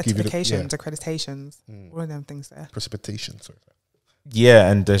of certifications, accreditations, all of them things there. Precipitation. Sorry.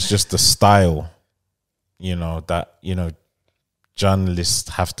 Yeah, and there's just the style, you know, that, you know, journalists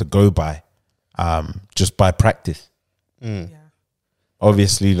have to go by, just by practice. Yeah.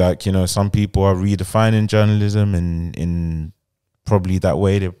 Obviously, like, you know, some people are redefining journalism in probably that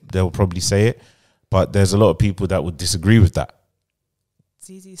way. They'll probably say it, but there's a lot of people that would disagree with that.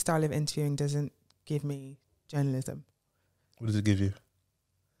 ZZ's style of interviewing doesn't give me journalism. What does it give you?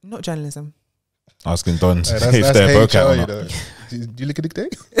 Not journalism. Asking Dons if they're broke out or not. Do you look at the day?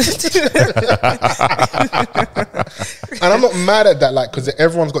 And I'm not mad at that, like, because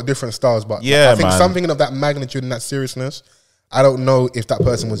everyone's got different styles, but yeah, I think something of that magnitude and that seriousness, I don't know if that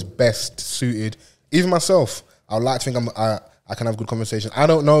person was best suited. Even myself, I would like to think I can have good conversation. I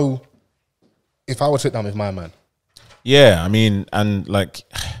don't know if I would sit down with my man. Yeah, I mean, and like,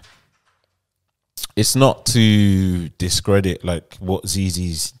 it's not to discredit like what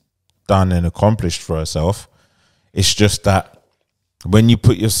ZZ's done and accomplished for herself. It's just that when you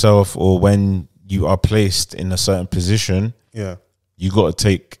put yourself, or when you are placed in a certain position, yeah, you got to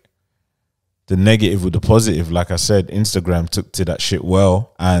take the negative with the positive. Like I said, Instagram took to that shit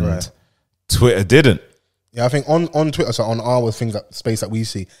well, and Twitter didn't. Yeah, I think on Twitter, so on our things, that space that we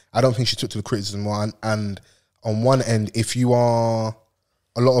see, I don't think she took to the criticism well. And on one end, if you are,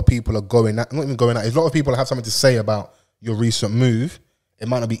 a lot of people are going at, not even going at, if a lot of people have something to say about your recent move, it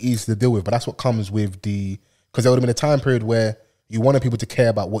might not be easy to deal with, but that's what comes with because there would have been a time period where you wanted people to care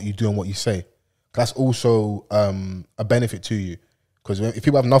about what you do and what you say. That's also a benefit to you, because if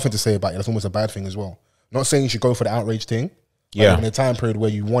people have nothing to say about you, that's almost a bad thing as well. Not saying you should go for the outrage thing. Yeah. In a time period where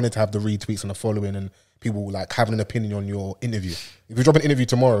you wanted to have the retweets and the following and people like having an opinion on your interview. If you drop an interview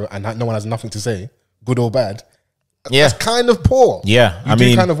tomorrow and no one has nothing to say, good or bad, that's kind of poor. Yeah, I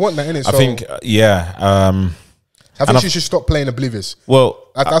mean, kind of want that, innit? I think, I think she should stop playing oblivious. Well,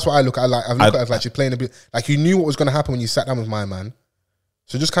 that's what I look at. I look at it as like she's playing like you knew what was going to happen when you sat down with my man.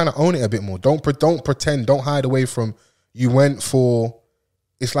 So just kind of own it a bit more. Don't pretend. Don't hide away from. You went for.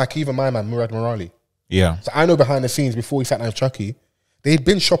 It's like even my man Murad Morali. Yeah. So I know behind the scenes before he sat down with Chucky, they'd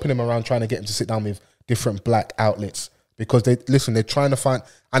been shopping him around trying to get him to sit down with different black outlets because they're trying to find.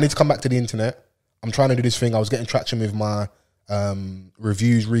 I need to come back to the internet. I'm trying to do this thing. I was getting traction with my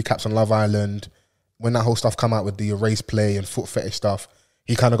reviews, recaps on Love Island. When that whole stuff come out with the erase play and foot fetish stuff,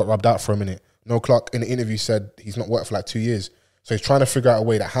 he kind of got rubbed out for a minute. Noel Clarke in the interview said he's not worked for like 2 years. So he's trying to figure out a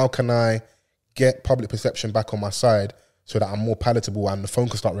way that how can I get public perception back on my side so that I'm more palatable and the phone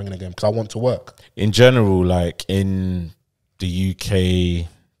can start ringing again because I want to work. In general, like in the UK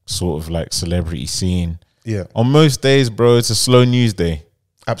sort of like celebrity scene, on most days, bro, it's a slow news day.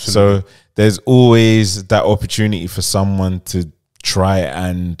 Absolutely. So there's always that opportunity for someone to try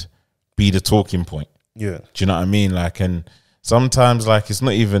and be the talking point. Yeah. Do you know what I mean? Like, and sometimes like it's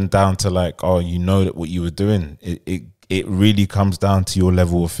not even down to like, oh, you know that what you were doing. It really comes down to your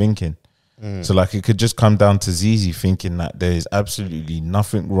level of thinking. So like it could just come down to ZZ thinking that there is absolutely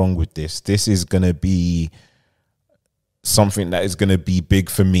nothing wrong with this. This is gonna be something that is gonna be big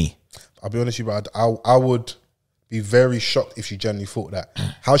for me. I'll be honest with you, but I would be very shocked if she genuinely thought that.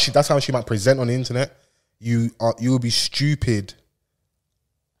 That's how she might present on the internet. You will be stupid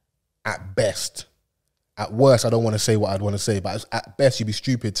at best. At worst, I don't want to say what I'd want to say, but at best, you'd be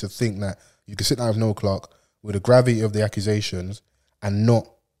stupid to think that you can sit down with Noel Clarke with the gravity of the accusations and not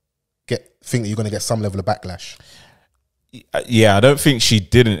think that you're going to get some level of backlash. Yeah, I don't think she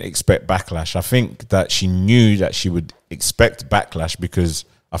didn't expect backlash. I think that she knew that she would expect backlash because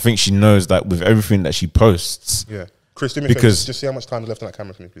I think she knows that with everything that she posts. Yeah. Chris, do me a favor, just see how much time is left on that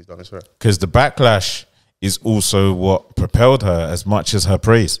camera for me, please, darling. Because the backlash is also what propelled her as much as her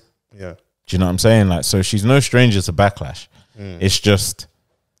praise. Yeah. Do you know what I'm saying? Like, so she's no stranger to backlash. It's just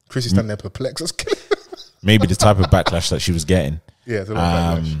Chrissy's standing there perplexed. Maybe the type of backlash that she was getting. Yeah, it's a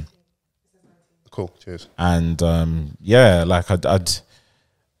lot of backlash. Cool, cheers. And yeah, like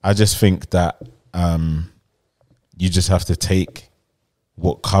I just think that you just have to take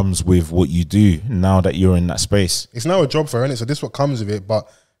what comes with what you do now that you're in that space. It's now a job for her, innit? So this is what comes with it, but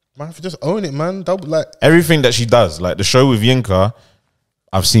man, if you just own it, man. Like everything that she does, like the show with Yinka,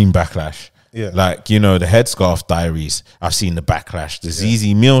 I've seen backlash. Yeah. Like, you know, the Headscarf Diaries, I've seen the backlash. The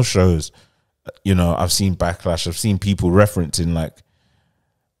ZZ Meal shows, you know, I've seen backlash. I've seen people referencing, like,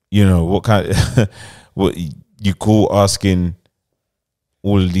 you know, what kind what you call asking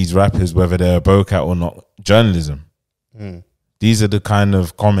all of these rappers whether they're a bocat or not journalism. These are the kind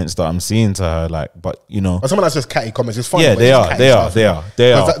of comments that I'm seeing to her, like, but you know, but someone that's just catty comments. It's funny. Yeah,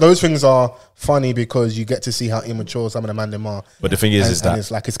 they are. Those things are funny because you get to see how immature some of the MANDEM are. But the thing is that it's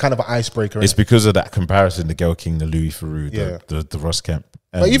like it's kind of an icebreaker. It's because of that comparison, the Gayle King, the Louis Theroux, the Ross Kemp.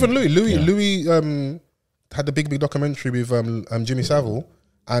 But even Louis had the big documentary with Jimmy Savile,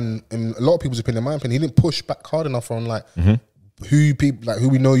 and in a lot of people's opinion, in my opinion, he didn't push back hard enough on like who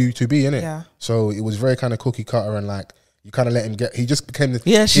we know you to be, innit? Yeah. So it was very kind of cookie cutter and like. You kind of let him get. He just became the.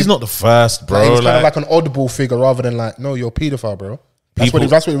 Yeah, she's not the first, bro. Like, he's kind of like an oddball figure rather than like, no, you're a paedophile, bro. That's what it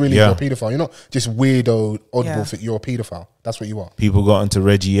really is. You're a paedophile. You're not just weirdo oddball figure. You're a paedophile. That's what you are. People got into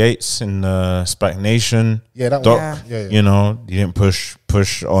Reggie Yates in SPAC Nation. Yeah, that Doc, yeah. You know, you didn't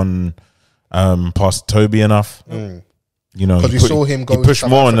push on Pastor Toby enough. You know, because we saw him go. He pushed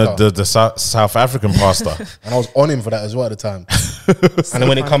more on the South African pastor, and I was on him for that as well at the time. And then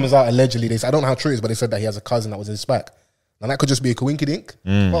when it comes out allegedly, they said, I don't know how true it is, but they said that he has a cousin that was in SPAC. And that could just be a coinkydink.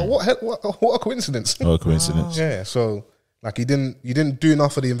 But what a coincidence. What a coincidence. Yeah, so like you didn't do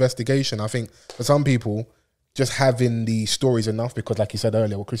enough of the investigation. I think for some people, just having the stories enough, because like you said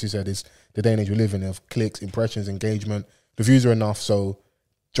earlier, what Chrissy said is the day and age we live in of clicks, impressions, engagement, the views are enough, so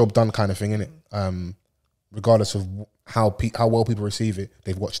job done kind of thing, innit? Regardless of how well people receive it,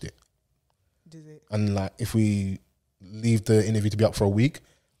 they've watched it. And like if we leave the interview to be up for a week,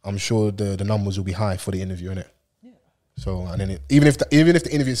 I'm sure the numbers will be high for the interview, innit? So and then even if the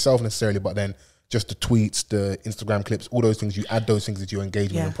interview itself necessarily, but then just the tweets, the Instagram clips, all those things, you add those things into your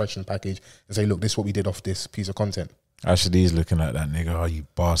engagement impression package and say, look, this is what we did off this piece of content. Actually, he's looking at that nigga. Oh, you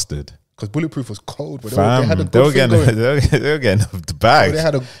bastard! Because Bulletproof was cold, but they were getting the bag. They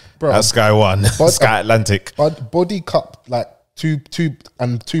had a bro at Sky One, Sky Atlantic, body cup like two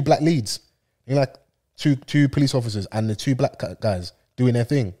black leads, you know, like two police officers and the two black guys doing their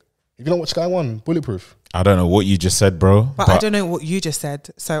thing. If you don't watch Sky One, Bulletproof. I don't know what you just said, bro. But I don't know what you just said.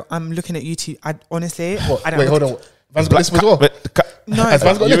 So I'm looking at you two. I honestly, I don't wait, hold on. Vans got this as well. No,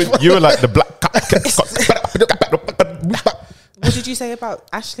 you were like the black. What did you say about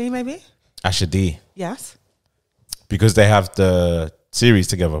Ashley? Maybe Asha D. Yes. Because they have the series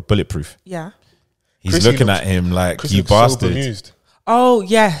together, Bulletproof. Yeah. He's Chrissy looking at him like, Chrissy you bastard. So oh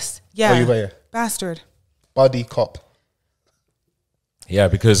yes, yeah. Oh, bastard. Body cop. Yeah,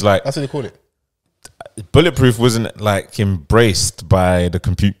 because like that's what they call it. Bulletproof wasn't like embraced by the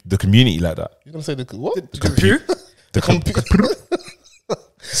community like that. You gonna say the what? The computer? The computer.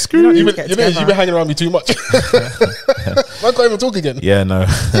 Screw you. You've been hanging around me too much. I can't even talk again. Yeah, no.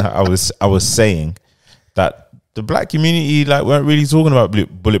 I was saying that the black community like weren't really talking about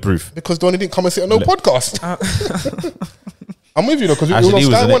Bulletproof because Donnie didn't come and sit on no podcast. I'm with you though, because it was on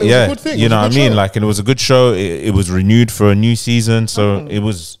Sky One. It was a good thing. You know what I mean? Like, and it was a good show. It was renewed for a new season, so it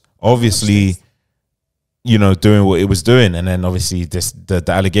was obviously, you know, doing what it was doing. And then obviously the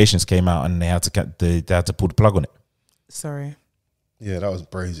allegations came out, and they had to pull the plug on it. Sorry. Yeah, that was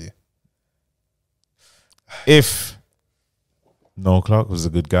crazy. If Noel Clarke was a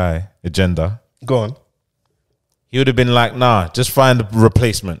good guy, agenda, go on, he would have been like, nah, just find a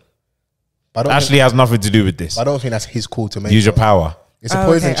replacement. Ashley has nothing to do with this. I don't think that's his call to make. Use your power. It's a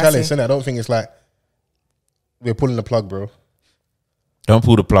poison chalice, isn't it? I don't think it's like we're pulling the plug, bro. Don't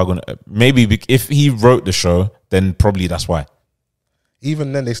pull the plug on it. Maybe if he wrote the show, then probably that's why.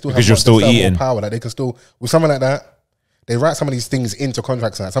 Even then, they still because you're still eating power. Like they can still with something like that. They write some of these things into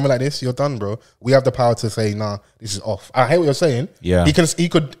contracts. Like something like this, you're done, bro. We have the power to say, nah, this is off. I hear what you're saying. Yeah, he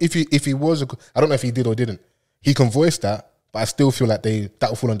could if he was. I don't know if he did or didn't. He can voice that. But I still feel like that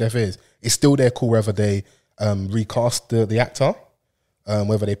will fall on deaf ears. It's still their call whether they recast the actor,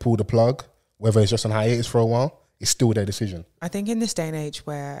 whether they pull the plug, whether it's just on hiatus for a while. It's still their decision. I think in this day and age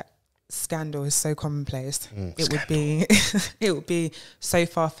where scandal is so commonplace, it would be so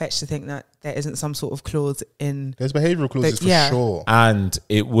far fetched to think that there isn't some sort of clause in. There's behavioural clauses for sure, and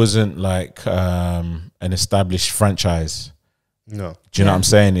it wasn't like an established franchise. No, do you know what I'm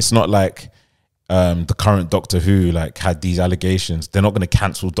saying? It's not like. the current Doctor Who like had these allegations, they're not going to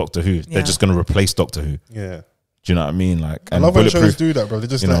cancel Doctor Who. They're just going to replace Doctor Who. Yeah. Do you know what I mean? Like, I love when shows do that, bro. They're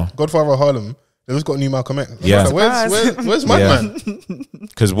just like Godfather of Harlem. They just got a new Malcolm X. Yeah. Like, where's my man?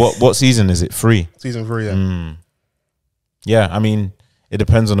 Because what season is it? 3. Season 3. Yeah. Yeah. I mean, it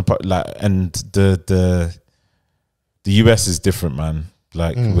depends on the like, and the US is different, man.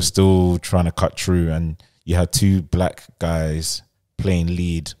 Like we're still trying to cut through, and you had 2 black guys playing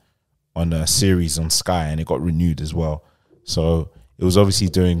lead on a series on Sky, and it got renewed as well. So it was obviously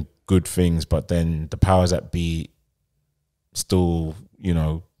doing good things, but then the powers that be still, you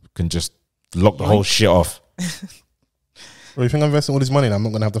know, can just lock the whole shit off. Bro, you think I'm investing all this money and I'm not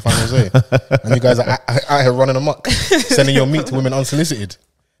going to have the final say? And you guys are out here running amok, sending your meat to women unsolicited.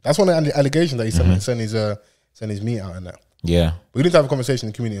 That's one of the allegations that he sent his meat out and that. Yeah. We need to have a conversation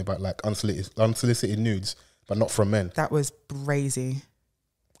in the community about like unsolicited nudes, but not from men. That was brazy.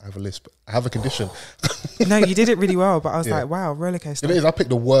 I have a lisp. I have a condition. No, you did it really well, but I was like, wow, roller coaster. It is. I picked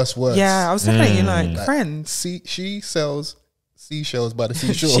the worst words. Yeah, I was looking at you like, friends. She sells seashells by the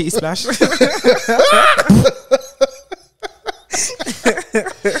seashore. She splash.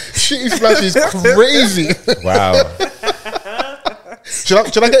 She splash is crazy. Wow.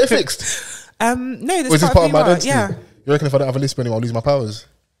 Should I get it fixed? No, this is this part of my identity? Yeah. You reckon if I don't have a lisp anymore, I'll lose my powers?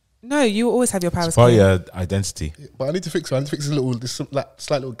 No, you always have your powers. It's part of your identity. But I need to fix it. I need to fix this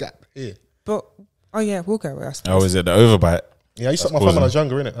slight little gap here. But oh yeah, we'll go with us. Oh, is it the overbite? Yeah, I used to suck my thumb when I was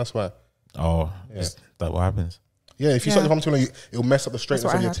younger, innit? That's why. Oh, is that what happens? Yeah, if you suck your thumb too long, it'll mess up the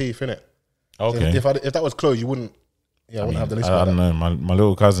straightness of your teeth, innit? Okay. So if that was closed, you wouldn't. Yeah, I wouldn't have the lisp. I don't know. My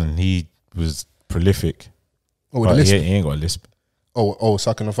little cousin, he was prolific. Oh, with a lisp? He ain't got a lisp. Oh,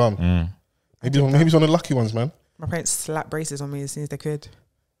 sucking the thumb. Maybe he's one of the lucky ones, man. My parents slapped braces on me as soon as they could.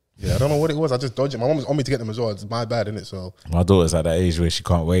 Yeah, I don't know what it was. I just dodged it. My mum was on me to get them as well. It's my bad, innit? So my daughter's at that age where she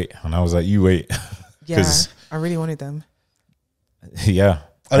can't wait, and I was like, "You wait." Yeah, I really wanted them. Yeah,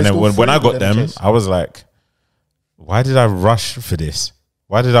 and then when I got them, I was like, "Why did I rush for this?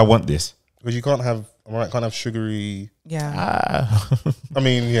 Why did I want this?" Because you can't have, can't have sugary. Yeah. I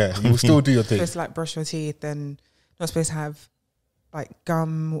mean, yeah, you will still do your thing. Supposed to like brush your teeth and not supposed to have like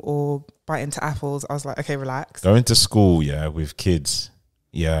gum or bite into apples. I was like, okay, relax. Going to school, yeah, with kids,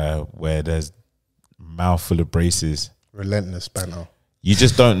 yeah, where there's mouth full of braces. Relentless banter. You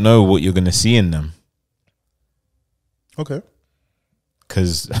just don't know what you're going to see in them. Okay.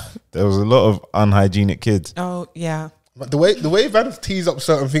 Because there was a lot of unhygienic kids. Oh, yeah. But the way Vans tease up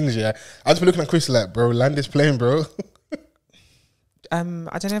certain things, yeah, I just be looking at Chris like, bro, land this plane, bro. I don't know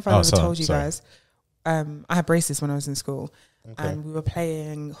if I ever told you guys. I had braces when I was in school. Okay. And we were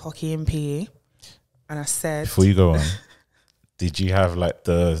playing hockey in PE. And I said... Before you go on, did you have like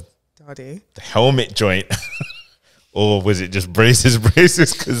the helmet joint? Or was it just braces?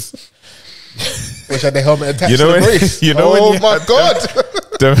 Because... Wish I had the helmet attached to the brace. Oh my God.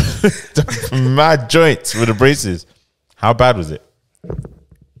 The mad joints with the braces. How bad was it?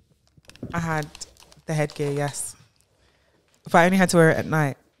 I had the headgear, yes. But I only had to wear it at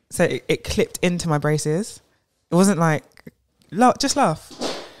night. So it clipped into my braces. It wasn't like, just laugh.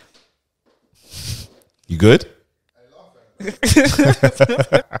 You good?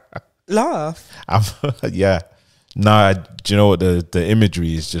 Laugh. Yeah. Nah, do you know what? The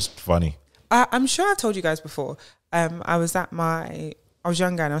imagery is just funny. I'm sure I've told you guys before. I was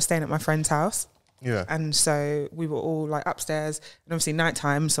younger and I was staying at my friend's house. Yeah. And so we were all like upstairs and obviously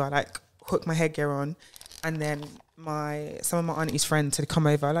nighttime. So I like hooked my headgear on and then some of my auntie's friends had come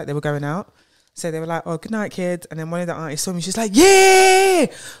over, like they were going out. So they were like, oh, good night, kids. And then one of the aunties saw me. She's like, yeah,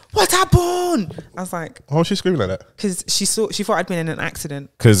 what happened? I was like... Why was she screaming like that? Because she thought I'd been in an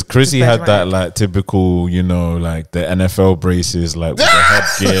accident. Because Chrissy had that like typical, you know, like the NFL braces, like with the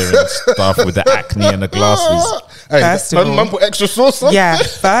headgear and stuff, with the acne and the glasses. Hey, man put extra sauce on? Yeah,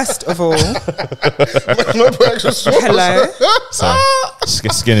 first of all. Man put extra sauce on. Hello. So,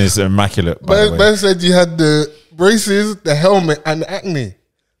 skin is immaculate, by the way. Ben said you had the braces, the helmet, and the acne.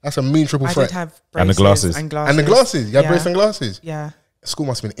 That's a mean triple threat. I did have braces and the glasses. And glasses. And the glasses. You had braces and glasses? Yeah. School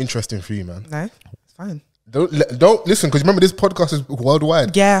must have been interesting for you, man. No, it's fine. Don't listen, because remember this podcast is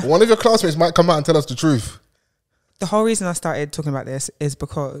worldwide. Yeah. One of your classmates might come out and tell us the truth. The whole reason I started talking about this is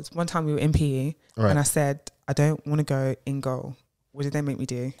because one time we were in PE and I said, I don't want to go in goal. What did they make me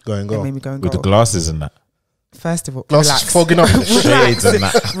do? Go in goal. They made me go in with goal. The glasses and that. First of all, glasses fogging up. Shades and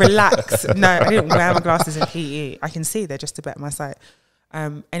that. Relax. No, I didn't wear my glasses in PE. I can see, they're just a bit of my sight.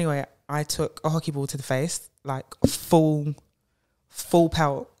 Anyway, I took a hockey ball to the face, like full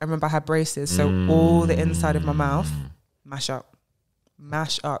pelt. I remember I had braces, so all the inside of my mouth, mash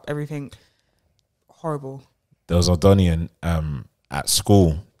up, everything. Horrible. There was O'Donian at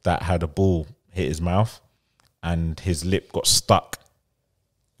school that had a ball hit his mouth, and his lip got stuck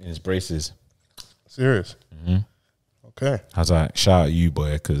in his braces. Serious? Okay. I was like, shout out you,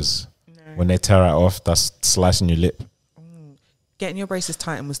 boy, because when they tear it off, that's slicing your lip. Getting your braces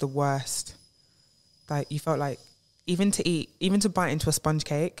tightened was the worst. Like, you felt like even to bite into a sponge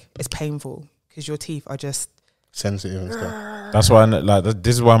cake, it's painful because your teeth are just sensitive and stuff. That's why,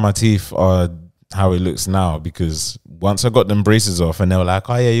 this is why my teeth are how it looks now, because once I got them braces off and they were like,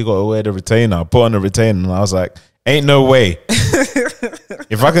 oh yeah, you got to wear the retainer, I put on the retainer, and I was like, ain't no way.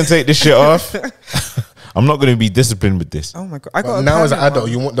 If I can take this shit off, I'm not going to be disciplined with this. Oh my God. I got now as an adult,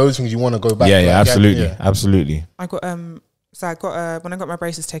 you want those things, you want to go back. Yeah, absolutely. Absolutely. I got, so I got, when I got my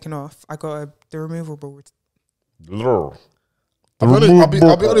braces taken off, I got the removable. I'll be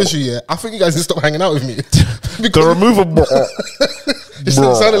honest with you, I think you guys need to stop hanging out with me. The removable. It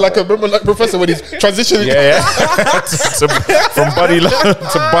sounded like a professor when he's transitioning. Yeah. From buddy love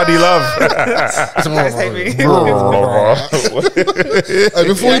to buddy love.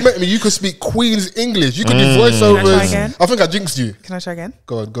 Before you met me, you could speak Queen's English. You could do voiceovers. I think I jinxed you. Can I try again?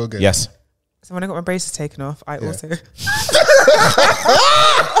 Go on, go again. Yes. So when I got my braces taken off, I also... And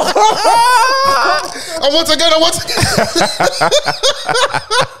once again.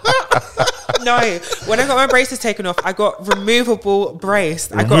 No, when I got my braces taken off, I got removable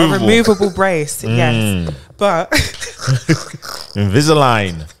brace. I got a removable brace, yes. But...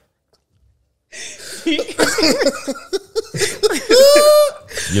 Invisalign.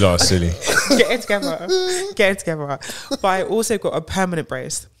 You lot are silly. Get it together. But I also got a permanent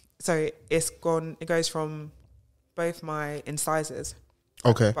brace. So it goes from both my incisors,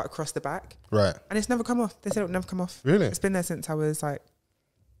 okay, but across the back, right? And it's never come off. They said it'll never come off. Really? It's been there since I was like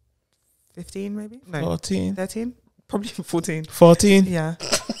 15, maybe. No, 14, 13, probably 14. 14. Yeah,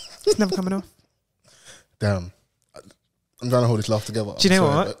 it's never coming off. Damn, I'm trying to hold this laugh together. Do you know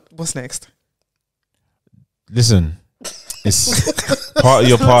what? What's next? Listen, it's part of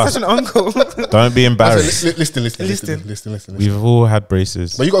your past. Such an uncle. Don't be embarrassed. Listen. We've all had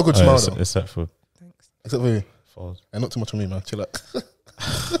braces. But you got a good smile though. Except for... Thanks. Except for you. Fols. And not too much on me, man. Chill out.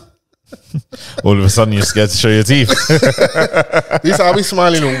 All of a sudden you're scared to show your teeth. This I'll be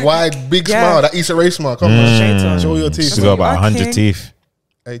smiling a wide, big smile. That Issa Rae smile. Come on. Show your teeth. She's got about 100 teeth.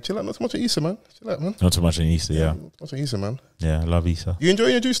 Hey, chill out. Not too much of Issa, man. Chill out, man. Not too much in Easter, yeah. Not too much of Issa, man. Yeah, I love Issa. You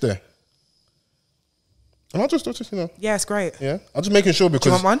enjoying your juice there? And I'll just, you know. Yeah, it's great. Yeah, I'm just making sure because.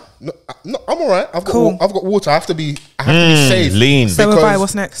 Do you want one? No, I'm all right. I've got water. I have to be safe. Lean. So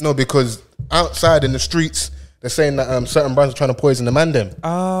what's next? No, because outside in the streets, they're saying that certain brands are trying to poison the MANDEM.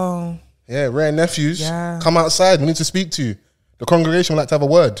 Oh. Yeah, Wray nephews. Yeah. Come outside. We need to speak to you. The congregation would like to have a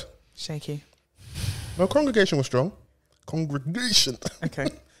word. Shaky. No, congregation was strong. Congregation. Okay.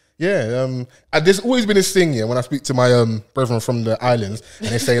 Yeah, there's always been this thing, when I speak to my brethren from the islands, and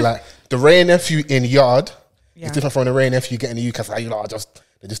they say like the Wray nephew in yard is different from the Wray nephew getting the UK. Like,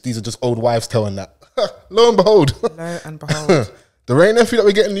 these are just old wives telling that. Lo and behold, the Wray nephew that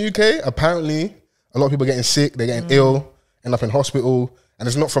we get in the UK, apparently a lot of people are getting sick, they're getting ill, end up in hospital, and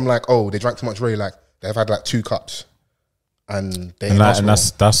it's not from like, oh, they drank too much Wray, like they've had like 2 cups, and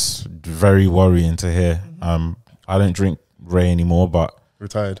that's very worrying to hear. I don't drink Wray anymore, but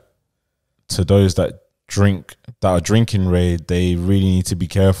retired. To those that are drinking Wray, they really need to be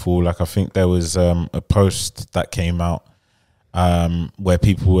careful. Like I think there was a post that came out where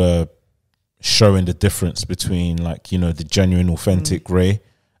people were showing the difference between the genuine authentic Wray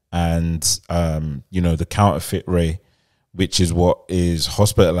and the counterfeit Wray, which is what is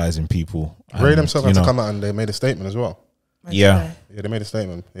hospitalizing people. Wray themselves had to come out and they made a statement as well. Yeah, they made a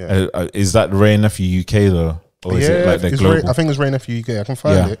statement. Yeah, is that Wray nephew UK though, or is it like the global? I think it's Wray nephew UK. I can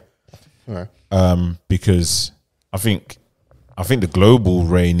find it. Yeah. Because I think the global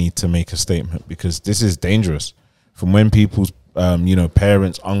Wray need to make a statement, because this is dangerous. From when people's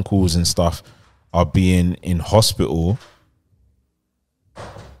parents, uncles and stuff are being in hospital,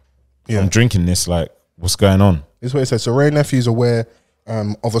 I'm drinking this, like, what's going on? This is what it says. So Wray nephew is aware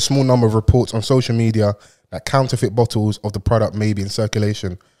of a small number of reports on social media that counterfeit bottles of the product may be in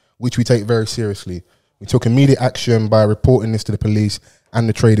circulation, which we take very seriously. We took immediate action by reporting this to the police and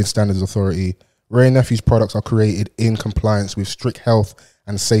the Trading Standards Authority. Wray nephew's products are created in compliance with strict health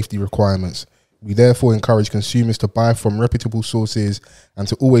and safety requirements. We therefore encourage consumers to buy from reputable sources and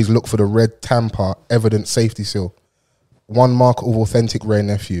to always look for the red Tampa evidence safety seal. One mark of authentic Wray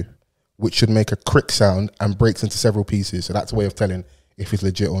nephew, which should make a crick sound and breaks into several pieces. So that's a way of telling if it's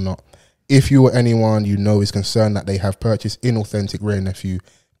legit or not. If you or anyone you know is concerned that they have purchased inauthentic Wray nephew,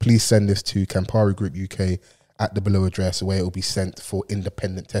 please send this to Campari Group UK at the below address, where it will be sent for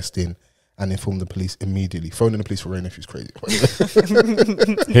independent testing and inform the police immediately. Phoning the police for Ray Nephew's crazy.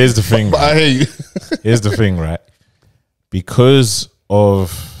 Here's the thing. But I hear you. Here's the thing, right? Because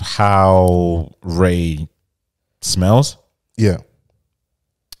of how Ray smells, yeah,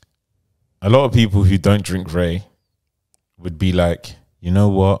 a lot of people who don't drink Ray would be like, you know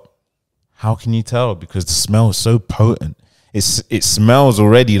what? How can you tell? Because the smell is so potent. It smells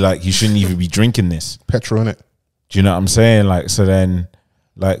already like you shouldn't even be drinking this. Petrol in it. Do you know what I'm saying? Like, so then,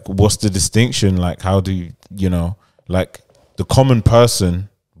 like, what's the distinction? Like, how do you know? Like, the common person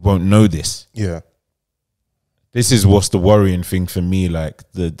won't know this. Yeah. This is what's the worrying thing for me. Like,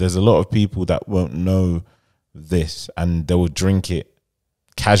 there's a lot of people that won't know this and they will drink it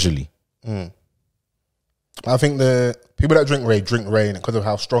casually. I think the people that drink Ray because of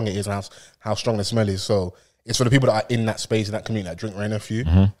how strong it is and how strong the smell is. So it's for the people that are in that space, in that community, that drink Ray Nephew.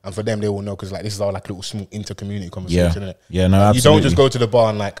 And for them, they will know because like this is our like little small inter-community conversation, isn't it? Yeah, no, like, absolutely. You don't just go to the bar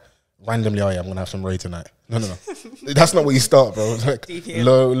and like randomly, oh yeah, I'm going to have some Ray tonight. No. That's not where you start, bro. It's like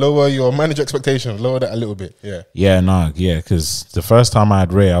lower your manage expectations, lower that a little bit. Yeah. Yeah, no, yeah, because the first time I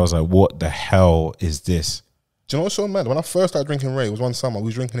had Ray, I was like, what the hell is this? Do you know what's so mad? When I first started drinking Ray, it was one summer, we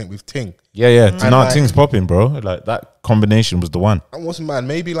was drinking it with Ting. Yeah. No, like, Ting's popping, bro. Like, that combination was the one. And what's mad,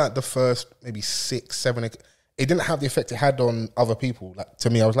 maybe like the first, maybe 6, 7, it didn't have the effect it had on other people. Like, to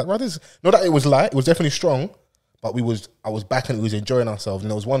me, I was like, right, this, not that it was light, it was definitely strong, but I was back and we was enjoying ourselves.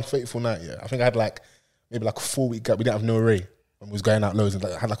 And there was one fateful night, I think I had like, maybe like a 4-week gap. We didn't have no Ray. When we was going out loads, and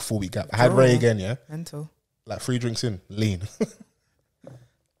like, I had like a 4-week gap. I had Ray again, Mental. Like 3 drinks in, lean.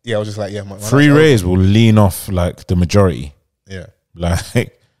 I was just like, my 3 Rays will lean off like the majority. Yeah.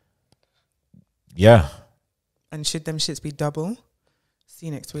 Like, yeah. And should them shits be double? See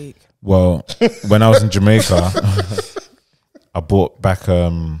you next week. Well, when I was in Jamaica, I bought back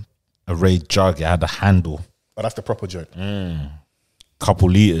a Ray jug. It had a handle. Oh, that's the proper joint. Couple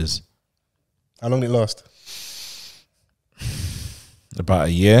litres. How long did it last? About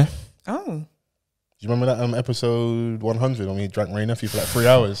a year. Oh. Do you remember that episode 100 when we drank Ray Nephew for like 3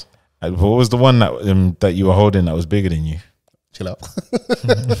 hours? What was the one that you were holding that was bigger than you? Chill out.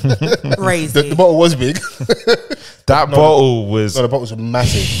 Crazy. The bottle was big. That bottle was... No, the bottle was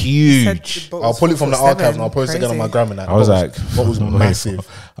massive. Huge. I'll pull it from the archives and I'll post it again on my gram and that. I was like... Bottle was massive.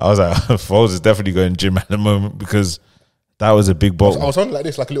 I was like, Fols is definitely going gym at the moment because that was a big bottle. I was holding like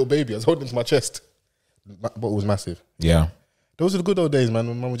this, like a little baby. I was holding it to my chest. The bottle was massive. Yeah. Those are the good old days, man.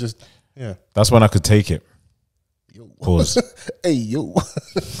 When mum would just... Yeah. That's when I could take it. Yo. Pause. Hey, yo.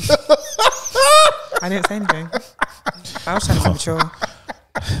 I didn't say anything. I was trying to be mature.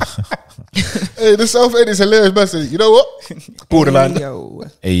 Hey, the South End is hilarious message. You know what? Borderline.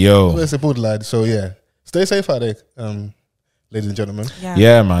 Hey, yo. It's a borderline. So, yeah. Stay safe out there, ladies and gentlemen.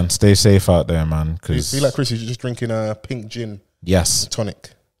 Yeah, man. Stay safe out there, man. Cause be like Chris, you're just drinking a pink gin. Yes.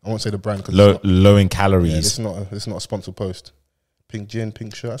 Tonic. I won't say the brand. Low in calories. Yeah, this is not a sponsored post. Pink gin,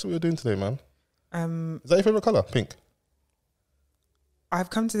 pink shirt. That's what we're doing today, man. Is that your favorite color? Pink. I've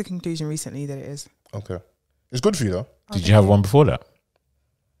come to the conclusion recently that it is. Okay, it's good for you though. Did you have one before that?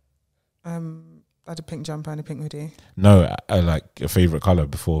 I had a pink jumper and a pink hoodie. No, I like a favorite color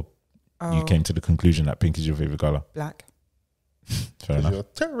before you came to the conclusion that pink is your favorite color. Black. Fair enough. You're a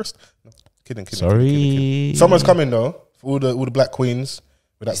terrorist. No, kidding. Sorry. Kidding. Summer's coming though. For all the black queens.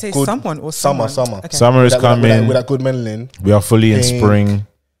 With that you say good someone or someone? Summer. Okay. Summer is coming. With that good melanin. We are fully pink, in spring.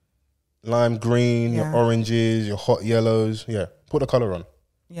 Lime green, your oranges, your hot yellows. Yeah, put the color on.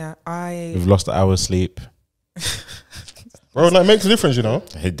 Yeah, We've lost an hour's sleep. Bro, that makes a difference, you know.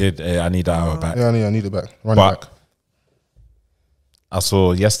 It did. I need that hour back. Yeah, I need it back. Run it back. I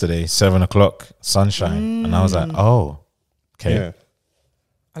saw yesterday 7 o'clock sunshine, and I was like, oh, okay. Yeah.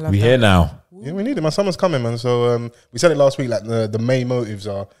 I love we that. here now. Yeah, we need it. My summer's coming, man. So we said it last week. Like the May motives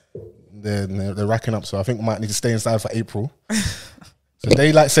are they're racking up. So I think we might need to stay inside for April. So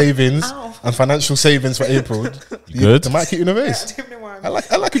daylight savings and financial savings for April. Good. They might keep you in the vase. Yeah, I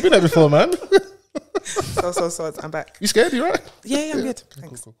like you've been there before, man. so I'm back. You scared? You right? Yeah, I'm good.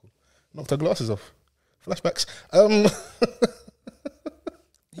 Thanks. Cool. Knocked her glasses off. Flashbacks. Who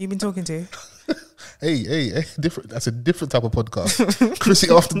you been talking to? Hey, different. That's a different type of podcast.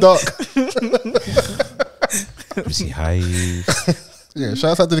 Chrissy After Dark. Chrissy Hive. Yeah,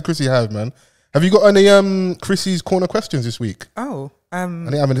 shout out to the Chrissy Hive, man. Have you got any Chrissy's Corner questions this week? Oh, I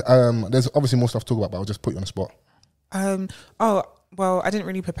think there's obviously more stuff to talk about, but I'll just put you on the spot. Well, I didn't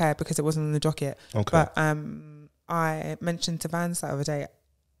really prepare because it wasn't on the docket. Okay. But I mentioned to Vans the other day. I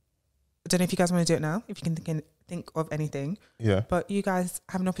don't know if you guys want to do it now, if you can think of anything. Yeah. But you guys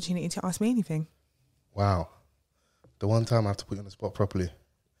have an opportunity to ask me anything. Wow. The one time I have to put you on the spot properly.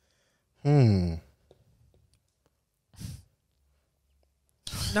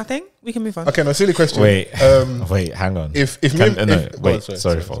 Nothing. We can move on. Okay, no, silly question. Wait, wait, hang on.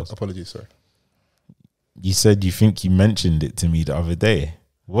 Sorry, Fols. Apologies, sorry. You said you think you mentioned it to me the other day.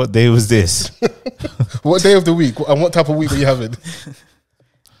 What day was this? What day of the week and what type of week were you having?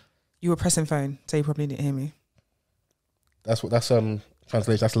 You were pressing phone, so you probably didn't hear me. That's translation.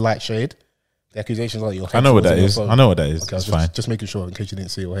 That's light shade. The accusations are your. I know what that is. I know what that is. Okay, it's fine. Just making sure in case you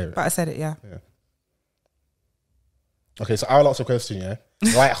didn't see or hear it. But I said it, yeah. Okay, so I'll ask a question, yeah?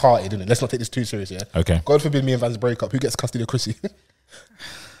 Light-hearted, isn't it? Let's not take this too serious, yeah? Okay. God forbid me and Vans break up. Who gets custody of Chrissy?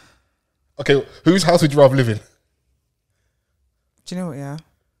 Okay, whose house would you rather live in? Do you know what, yeah?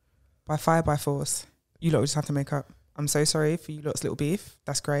 By fire, by force. You lot will just have to make up. I'm so sorry for you lot's little beef.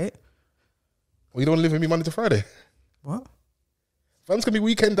 That's great. Well, you don't want to live with me Monday to Friday? What? Vans can be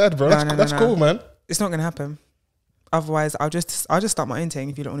weekend dad, bro. No, That's cool, man. It's not going to happen. Otherwise, I'll just start my own thing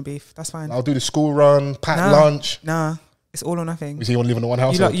if you don't want to beef. That's fine. I'll do the school run, pack lunch. Nah, it's all or nothing. You see, you want to live in one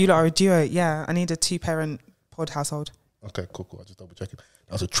household? You lot are a duo. Yeah, I need a 2-parent pod household. Okay, cool. I just double checking.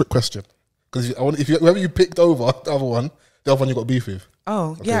 That was a trick question. Because whoever you picked over, the other one you got beef with.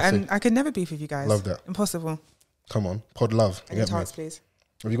 Oh, okay, yeah, and I could never beef with you guys. Love that. Impossible. Come on, pod love. I need hearts, please.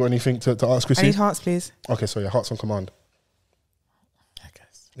 Have you got anything to ask Chrissy? I need hearts, please. Okay, so yeah, hearts on command. I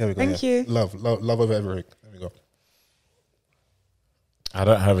guess. There we go. Thank you. Love over everything. There we go. I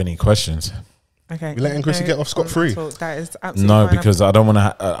don't have any questions. Okay. We letting Chrissy get off scot-free? That is absolutely No, fine. because I don't want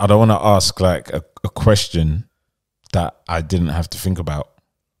to ask like a question that I didn't have to think about.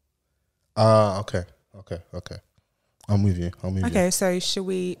 Okay. I'm with you. Okay, so should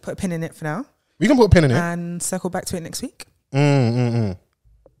we put a pin in it for now? We can put a pin in it and circle back to it next week.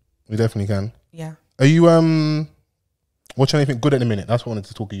 We definitely can. Yeah. Are you watching anything good at the minute? That's what I wanted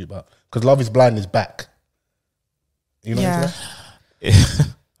to talk to you about. Because Love Is Blind is back. You know yeah.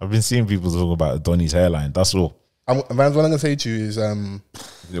 I've been seeing people talk about Donny's hairline. That's all. Vans, what I'm going to say to you is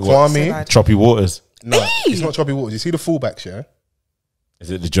Kwame. Choppy Waters. No, it's not Choppy Waters. You see the fullbacks, yeah? Is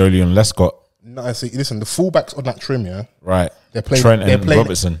it the Jolyon Lescott? No, I see. Listen, the fullbacks on that trim, yeah? Right. They're playing Trent and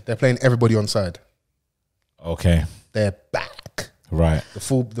Robertson. They're playing everybody on side. Okay. They're back. Right.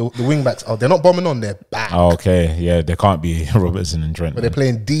 The wing backs they're not bombing on, they're back. Oh, okay. Yeah, they can't be Robertson and Trent. But they're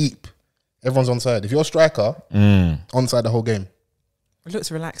playing deep. Everyone's on side. If you're a striker, on side the whole game. It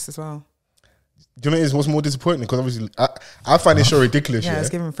looks relaxed as well. Do you know what's more disappointing? Because obviously, I find this show ridiculous. Yeah, it's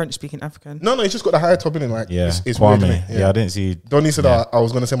giving French speaking African. No, it's just got the higher top in it. Like, yeah, it's Kwame. weird. Yeah, I didn't see. Donny said I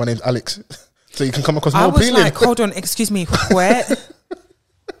was going to say my name's Alex, so you can come across more appealing. I was like, hold on, excuse me, what?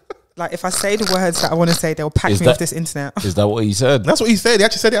 Like, if I say the words that I want to say, they'll pack me off this internet. Is that what he said? That's what he said. He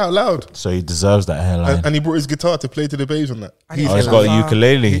actually said it out loud. So he deserves that hairline. And he brought his guitar to play to the babes on that. He's got a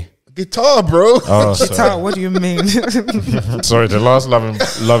ukulele. Guitar, bro. Oh, guitar, what do you mean? Sorry, the last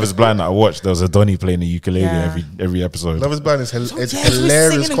Love Is Blind that I watched, there was a Donny playing the ukulele every episode. Love Is Blind is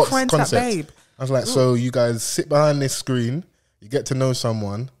hilarious concept. I was like, so you guys sit behind this screen, you get to know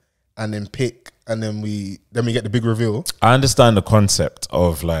someone, and then pick, and then we get the big reveal. I understand the concept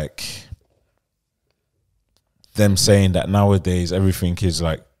of like them saying that nowadays everything is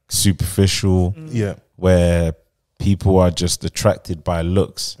like superficial. Yeah. Where people are just attracted by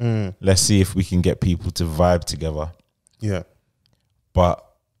looks. Let's see if we can get people to vibe together. Yeah. But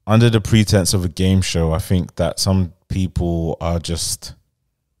under the pretense of a game show, I think that some people are just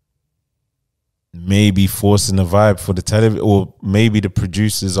maybe forcing a vibe for the television, or maybe the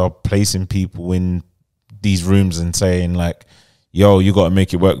producers are placing people in these rooms and saying like, yo, you got to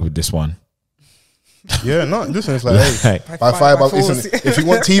make it work with this one. Yeah, no, listen, it's like, hey, by fire, listen, if you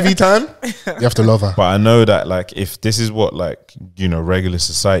want TV time, you have to love her. But I know that like, if this is what like, you know, regular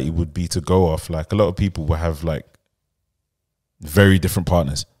society would be to go off, like a lot of people will have like very different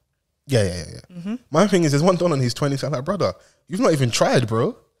partners. Yeah. My thing is, there's one Don on his 20s. I'm like, brother, you've not even tried,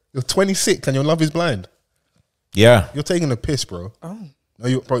 bro. You're 26 and your Love Is Blind. Yeah. You're taking the piss, bro. Oh. No,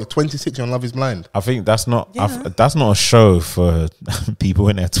 you're 26, your Love Is Blind. I think that's not that's not a show for people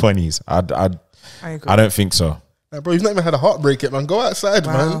in their 20s. I agree. I don't think so. Like, bro, you've not even had a heartbreak yet, man. Go outside,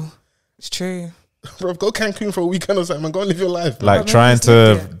 man. It's true. Bro, go Cancun for a weekend or something, man. Go and live your life. Like trying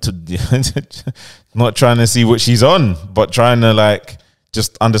to not trying to see what she's on, but trying to like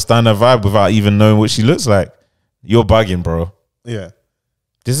just understand her vibe without even knowing what she looks like. You're bugging, bro. Yeah.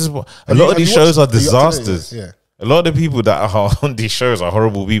 This is what a lot of these shows are disasters. Yeah. A lot of the people that are on these shows are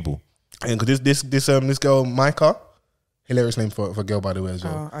horrible people. And this girl Micah, hilarious name for a girl, by the way, as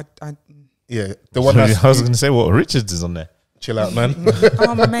well. Yeah, the one. I was going to say, what Richards is on there. Chill out, man.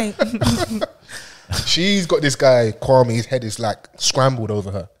 Oh, my mate. She's got this guy Kwame. His head is like scrambled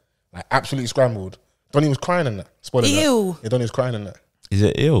over her, like absolutely scrambled. Donny was crying in that. Spoiler. Ew. Yeah, Donny was crying in that. Is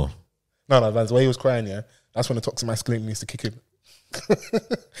it ill? No, Vans. The way he was crying, yeah, that's when the toxic masculinity needs to kick in.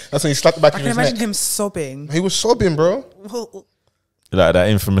 That's when he slapped the back of his neck. I can imagine him sobbing. He was sobbing, bro. Like that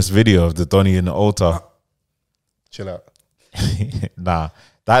infamous video of the Donny in the altar. Chill out. Nah,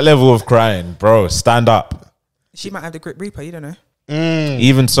 that level of crying, bro. Stand up. She might have the Grip Reaper. You don't know.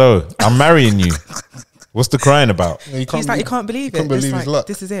 Even so, I'm marrying you. What's the crying about? Yeah, He's like, you can't believe it. Can't believe his like, luck.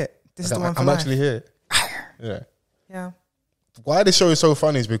 This is it. This is the one for I'm life. actually here. Yeah. Yeah. Why this show is so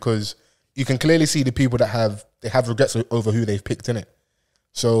funny is because you can clearly see the people that have regrets over who they've picked in it.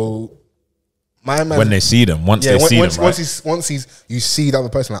 So my man, when they see them, once you see the other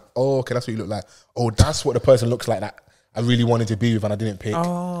person like, oh, okay, that's what you look like. Oh, that's what the person looks like that I really wanted to be with and I didn't pick.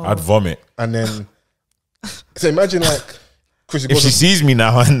 Oh. I'd vomit. And then so imagine like Chrissy if she sees me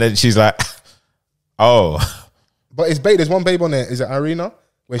now and then she's like, oh. But it's babe. There's one babe on there. Is it Irina?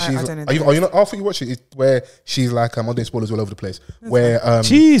 Where she's, I don't know. are you not? I thought you watched it. It's where she's like, I'm doing spoilers all over the place. Where,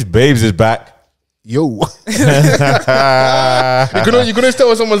 jeez, Babes is back. Yo, you couldn't tell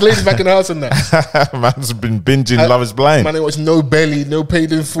when someone's lazy back in the house and that. Man's been binging Love Is Blind. Man, it was no belly, no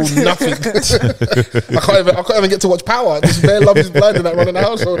paid in full, nothing. I can't even get to watch Power. This bare Love Is Blind and that running the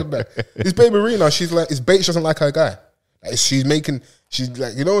household and that. This babe Irina, she's like, it's bait. She doesn't like her guy. Like she's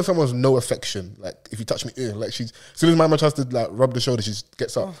like, you know when someone's no affection, like if you touch me, like as soon as my man tries to like rub the shoulder, she just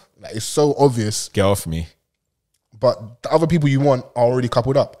gets up. Like it's so obvious. Get off me. But the other people you want are already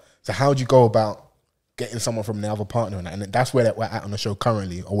coupled up. So how do you go about getting someone from the other partner and that? And that's where we're at on the show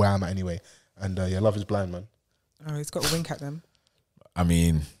currently, or where I'm at anyway. And yeah, Love Is Blind, man. Oh, he's got a wink at them. I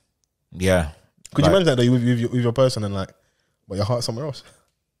mean, yeah. Could you imagine that though, with your person and like, but your heart's somewhere else,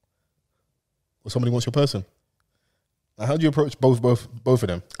 or somebody wants your person? How do you approach both of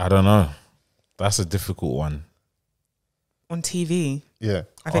them? I don't know. That's a difficult one. On TV. Yeah.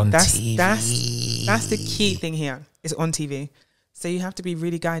 I think that's the key thing here. Is on TV. So you have to be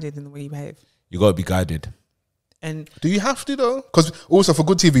really guided in the way you behave. You got to be guided. And do you have to though? Because also for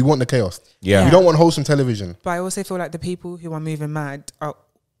good TV, you want the chaos. Yeah. You don't want wholesome television. But I also feel like the people who are moving mad are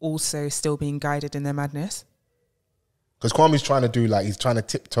also still being guided in their madness. Because Kwame's trying to do like, he's trying to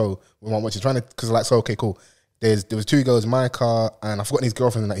tiptoe with one watch. He's trying to, because like, so okay, cool. There was two girls, Micah, and I've forgotten his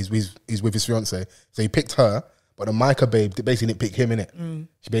girlfriend that he's with his fiance. So he picked her, but the Micah babe basically didn't pick him in it.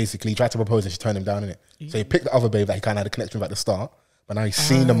 She basically tried to propose and she turned him down in it. So he picked the other babe that he kind of had a connection with at the start, but now he's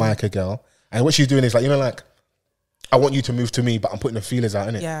seen the Micah girl, and what she's doing is like, you know, like, I want you to move to me, but I'm putting the feelers out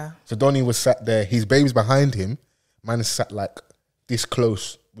in it. Yeah. So Donnie was sat there, his babe's behind him, man sat like this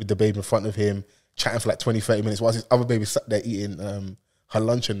close with the babe in front of him, chatting for like 20-30 minutes, whilst his other baby sat there eating her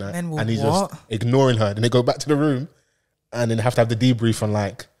lunch and that, and he's just ignoring her. Then they go back to the room. And then have to have the debrief on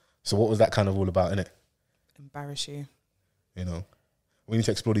like, so what was that kind of all about, innit? Embarrass you. You know, we need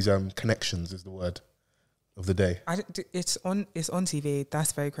to explore these connections is the word of the day. It's on TV.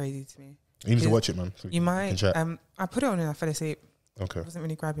 That's very crazy to me. You need to watch it, man. So you might. I put it on and I fell asleep. Okay. It wasn't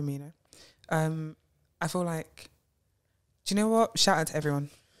really grabbing me, you know. I feel like, do you know what? Shout out to everyone.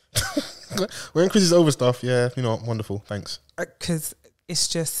 When Chris is over stuff, yeah, you know, wonderful. Thanks. Because it's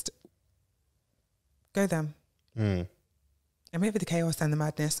just, go them. I'm here for the chaos and the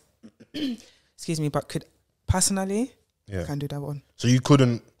madness. Excuse me, but personally, can't do that one. So you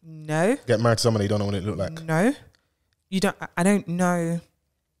couldn't get married to somebody you don't know what it looked like? No. You don't. I don't know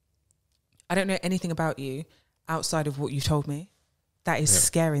anything about you outside of what you told me. That is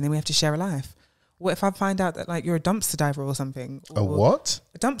scary, and then we have to share a life. What if I find out that like you're a dumpster diver or something? A what?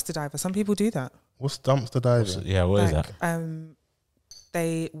 A dumpster diver. Some people do that. What's dumpster diving? What is that?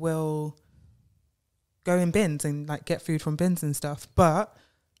 They will go in bins and like get food from bins and stuff. But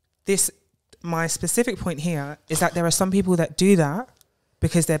my specific point here is that there are some people that do that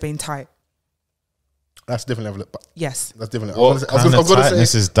because they're being tight. That's a different level. Yes. That's different. What kind of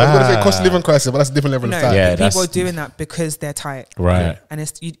tightness is that? I was going to say cost of living crisis, but that's a different level of tight. Yeah, people are doing that because they're tight. Right. And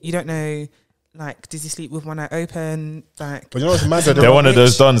it's you don't know, like, does he sleep with one eye open? Like, but you know what's mad? They're one of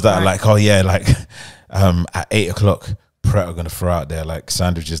those dons that are like, oh yeah, like at 8 o'clock, Pret are going to throw out there like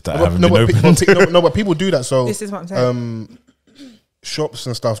sandwiches that haven't been opened. No, but people do that. So this is what I'm saying. Shops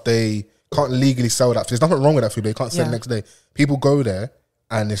and stuff, they can't legally sell that. There's nothing wrong with that food. They can't sell it the next day. People go there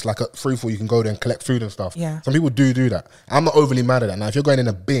and it's like a free for you can go there and collect food and stuff. Yeah. Some people do that. I'm not overly mad at that. Now, if you're going in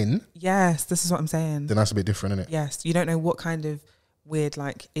a bin, yes, this is what I'm saying. Then that's a bit different, isn't it? Yes, you don't know what kind of weird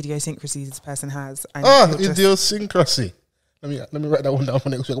like idiosyncrasies this person has. And idiosyncrasy. Let me write that one down for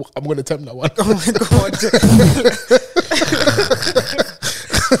next week. I'm going to attempt that one. Oh my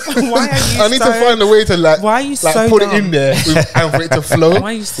god. Why are you I need to find a way to like. Why are you like so put dumb? it in there and for it to flow?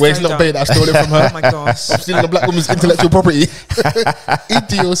 Why are you so where it's not bait that I stole it from her. Oh my gosh. I'm stealing a black woman's intellectual property.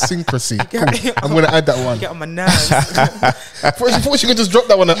 Idiosyncrasy. Cool. I'm going to add that one. Get on my nerves. I thought she could just drop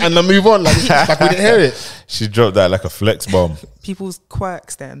that one and then move on. Like we didn't hear it. She dropped that like a flex bomb. People's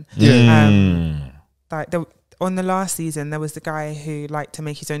quirks then. Yeah. Like on the last season, there was the guy who liked to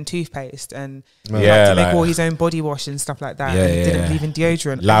make his own toothpaste and Yeah, liked to make like- all his own body wash and stuff like that. Yeah, and yeah, didn't yeah. believe in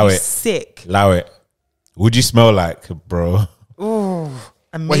deodorant. Allow Are you it. Sick. Allow it. Would you smell like, bro? Oh.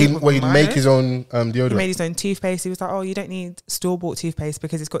 Where he'd make his own deodorant. He made his own toothpaste. He was like, "Oh, you don't need store-bought toothpaste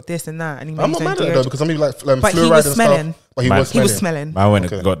because it's got this and that." And he made I'm his not own mad at it deodorant. though because some people like But he fluoride was and smelling. stuff. But he Man, was He smelling. was smelling. I went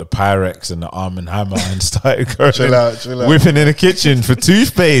Okay. and got the Pyrex and the Arm & Hammer and started going Chill out, chill out. whipping in the kitchen for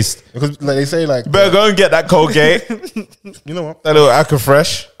toothpaste. Because like they say like You better go and get that Colgate. you know what? That little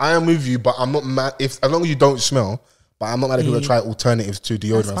Aquafresh. I am with you, but I'm not mad if as long as you don't smell. But I'm not mad at people that try alternatives to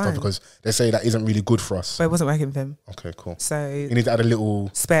deodorant and stuff fine. because they say that isn't really good for us. But it wasn't working for him. Okay, cool. So You need to add a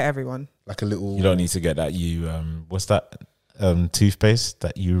little, spare everyone. like a little. You don't need to get that what's that toothpaste?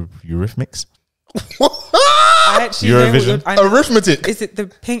 That Eurythmics? I actually know what Eurovision? you're- I know- Arithmetic. Is it the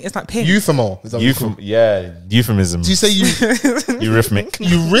pink? It's like pink. Euphemol. Is that what it's called? Euphemism. Did you say you Eurythmic.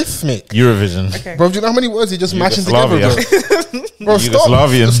 eurythmic? Eurovision. Okay. Bro, do you know how many words you just mashing together, bro? Yugoslavia. Bro, stop.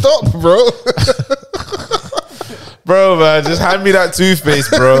 Yugoslavian. Stop, bro. Bro, man, just hand me that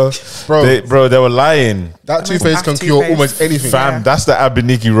toothpaste, bro. Bro. They were lying. That toothpaste can black cure toothpaste. almost anything. Fam, Yeah. that's the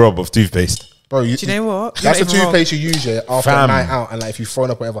Abeniki Rob of toothpaste. Bro, Do you know what? That's the You're not even toothpaste you use after Fam. a night out, and like if you've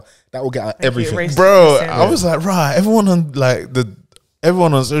thrown up whatever, that will get out Thank you, everything. erase Bro, 100%. I was like, right,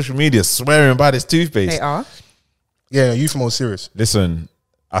 everyone on social media swearing by this toothpaste. They are. Yeah, Euphemol is serious. Listen,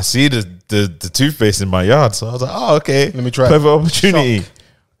 I see the toothpaste in my yard, so I was like, oh, okay. Let me try it. Perfect opportunity.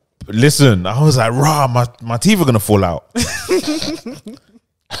 But listen, I was like, rah, my teeth are gonna fall out.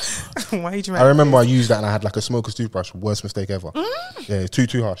 Why are you I remember I used that and I had like a smoker's toothbrush. Worst mistake ever. Yeah,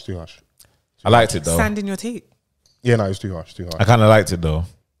 too harsh, too harsh. I liked it though. sand in your teeth? Yeah, no, it was too harsh, too I harsh. kind of liked it though.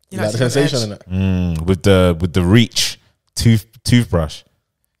 You like the sensation in it? With the Reach toothbrush.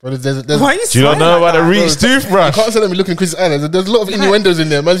 Bro, there's Why are you Do you not swearing know like about the that? Reach You toothbrush? can't say let me look in Chris's eye. There's a lot of innuendos in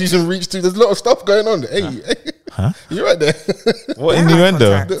there. Man's using Reach too. There's a lot of stuff going on. Hey, Huh? you're right there. What Yeah,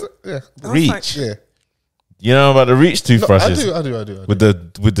 innuendo? contact. Yeah, I was Reach. like, yeah. You know about the Reach No, toothbrushes? I do.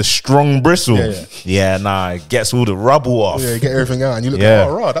 With the strong bristle. Yeah. Yeah, nah, it gets all the rubble off. Yeah, get everything out, and you look Yeah. like,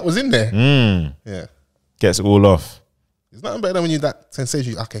 oh, raw, that was in there. Yeah, Gets it all off. it's nothing better than when you that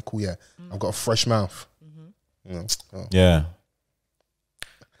sensation. Okay, cool. Yeah, I've got a fresh mouth. You know, oh. Yeah.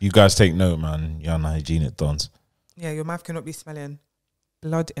 You guys take note, man. You're unhygienic dons. yeah, your mouth cannot be smelling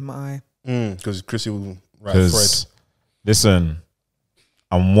blood in my eye. Because Chrissy will write Because, thread. listen,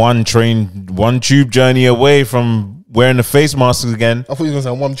 I'm one tube journey away from wearing the face masks again. I thought you were going to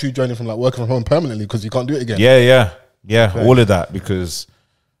say one tube journey from like working from home permanently because you can't do it again. Yeah, all of that because,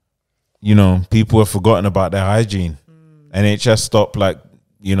 you know, people have forgotten about their hygiene. NHS stopped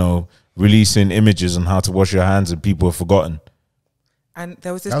releasing images on how to wash your hands and people have forgotten. And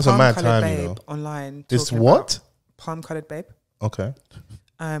there was this That was a mad palm-coloured time, you babe know. online. This talking what? about palm-coloured babe. Okay.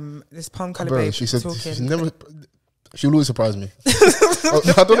 This palm-coloured Bro, babe she said talking. she's never. She'll always surprise me.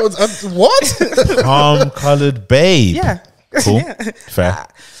 I don't know what. Palm-coloured babe. Yeah. Cool. Yeah. Fair.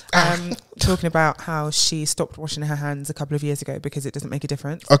 Talking about how she stopped washing her hands a couple of years ago because it doesn't make a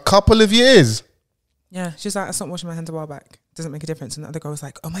difference. A couple of years. Yeah, she's like, I stopped washing my hands a while back. Doesn't make a difference. And the other girl was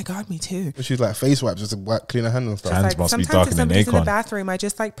like, oh my God, me too. She's like face wipes just to clean her hands and stuff. Hands Like, must be sometimes darker if than somebody's in the Akon. bathroom, I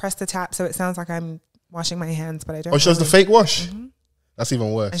just like press the tap so it sounds like I'm washing my hands, but I don't. Oh, she does the really. fake wash. That's even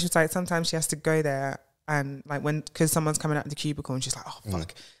And worse. she was like, sometimes she has to go there and like because someone's coming out of the cubicle and she's like, oh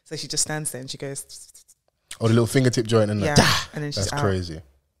fuck. So she just stands there and she goes, Oh, the little fingertip joint and yeah, that. and then she's That's out. crazy.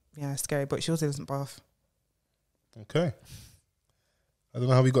 Yeah, scary. But she also doesn't bath. Okay. I don't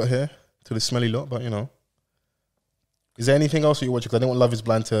know how we got here to the smelly lot, but you know. Is there anything else that you watch? Because I didn't want Love Is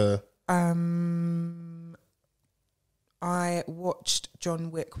Blind to. I watched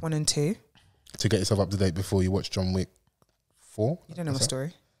John Wick 1 and 2. To get yourself up to date before you watch John Wick 4. You don't know my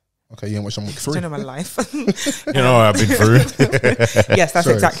story. Okay, you didn't watch John Wick You 3. don't know my life. You know what I've been through. Yes, that's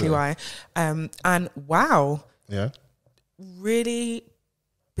Sorry, exactly sorry. why. And wow, Yeah. really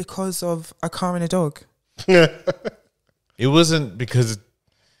because of a car and a dog. It wasn't because of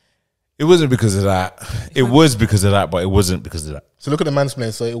that. It was because of that, but it wasn't because of that. So look at the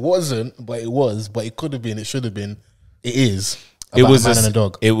mansplaining. So it wasn't, but it was, but it could have been, it should have been, it is. It was a man and a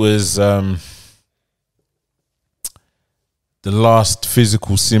dog. It was the last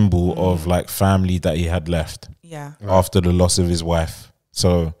physical symbol of like family that he had left Yeah. after the loss of his wife.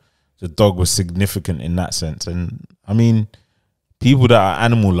 So the dog was significant in that sense. And I mean, people that are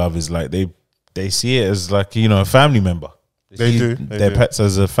animal lovers, like they see it as like, you know, a family member. They do. Their pets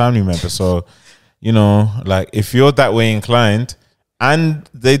as a family member. So, you know, like if you're that way inclined, and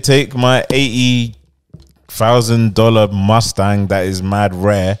they take my $80,000 Mustang that is mad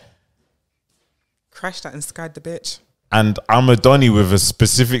rare, crash that and skied the bitch. And I'm a Donny with a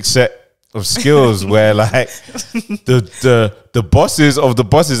specific set of skills where like the bosses of the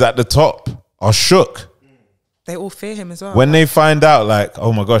bosses at the top are shook. They all fear him as well. When they find out, like,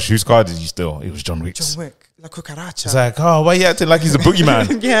 oh my gosh, whose car did you steal? It was John Wick's. John Wick, La Cucaracha. It's like, oh, why are you acting like he's a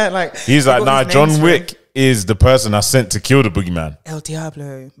boogeyman? Yeah, like he's like, nah, John Wick is the person I sent to kill the boogeyman. El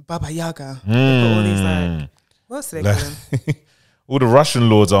Diablo, Baba Yaga. All these like, what else do they call him? All the Russian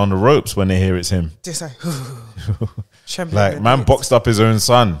lords are on the ropes when they hear it's him. Just like, like man boxed up his own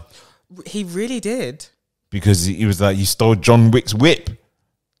son. He really did. Because he was like, you stole John Wick's whip.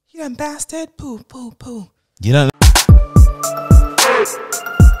 You done bastard. Poo, poo, poo. You don't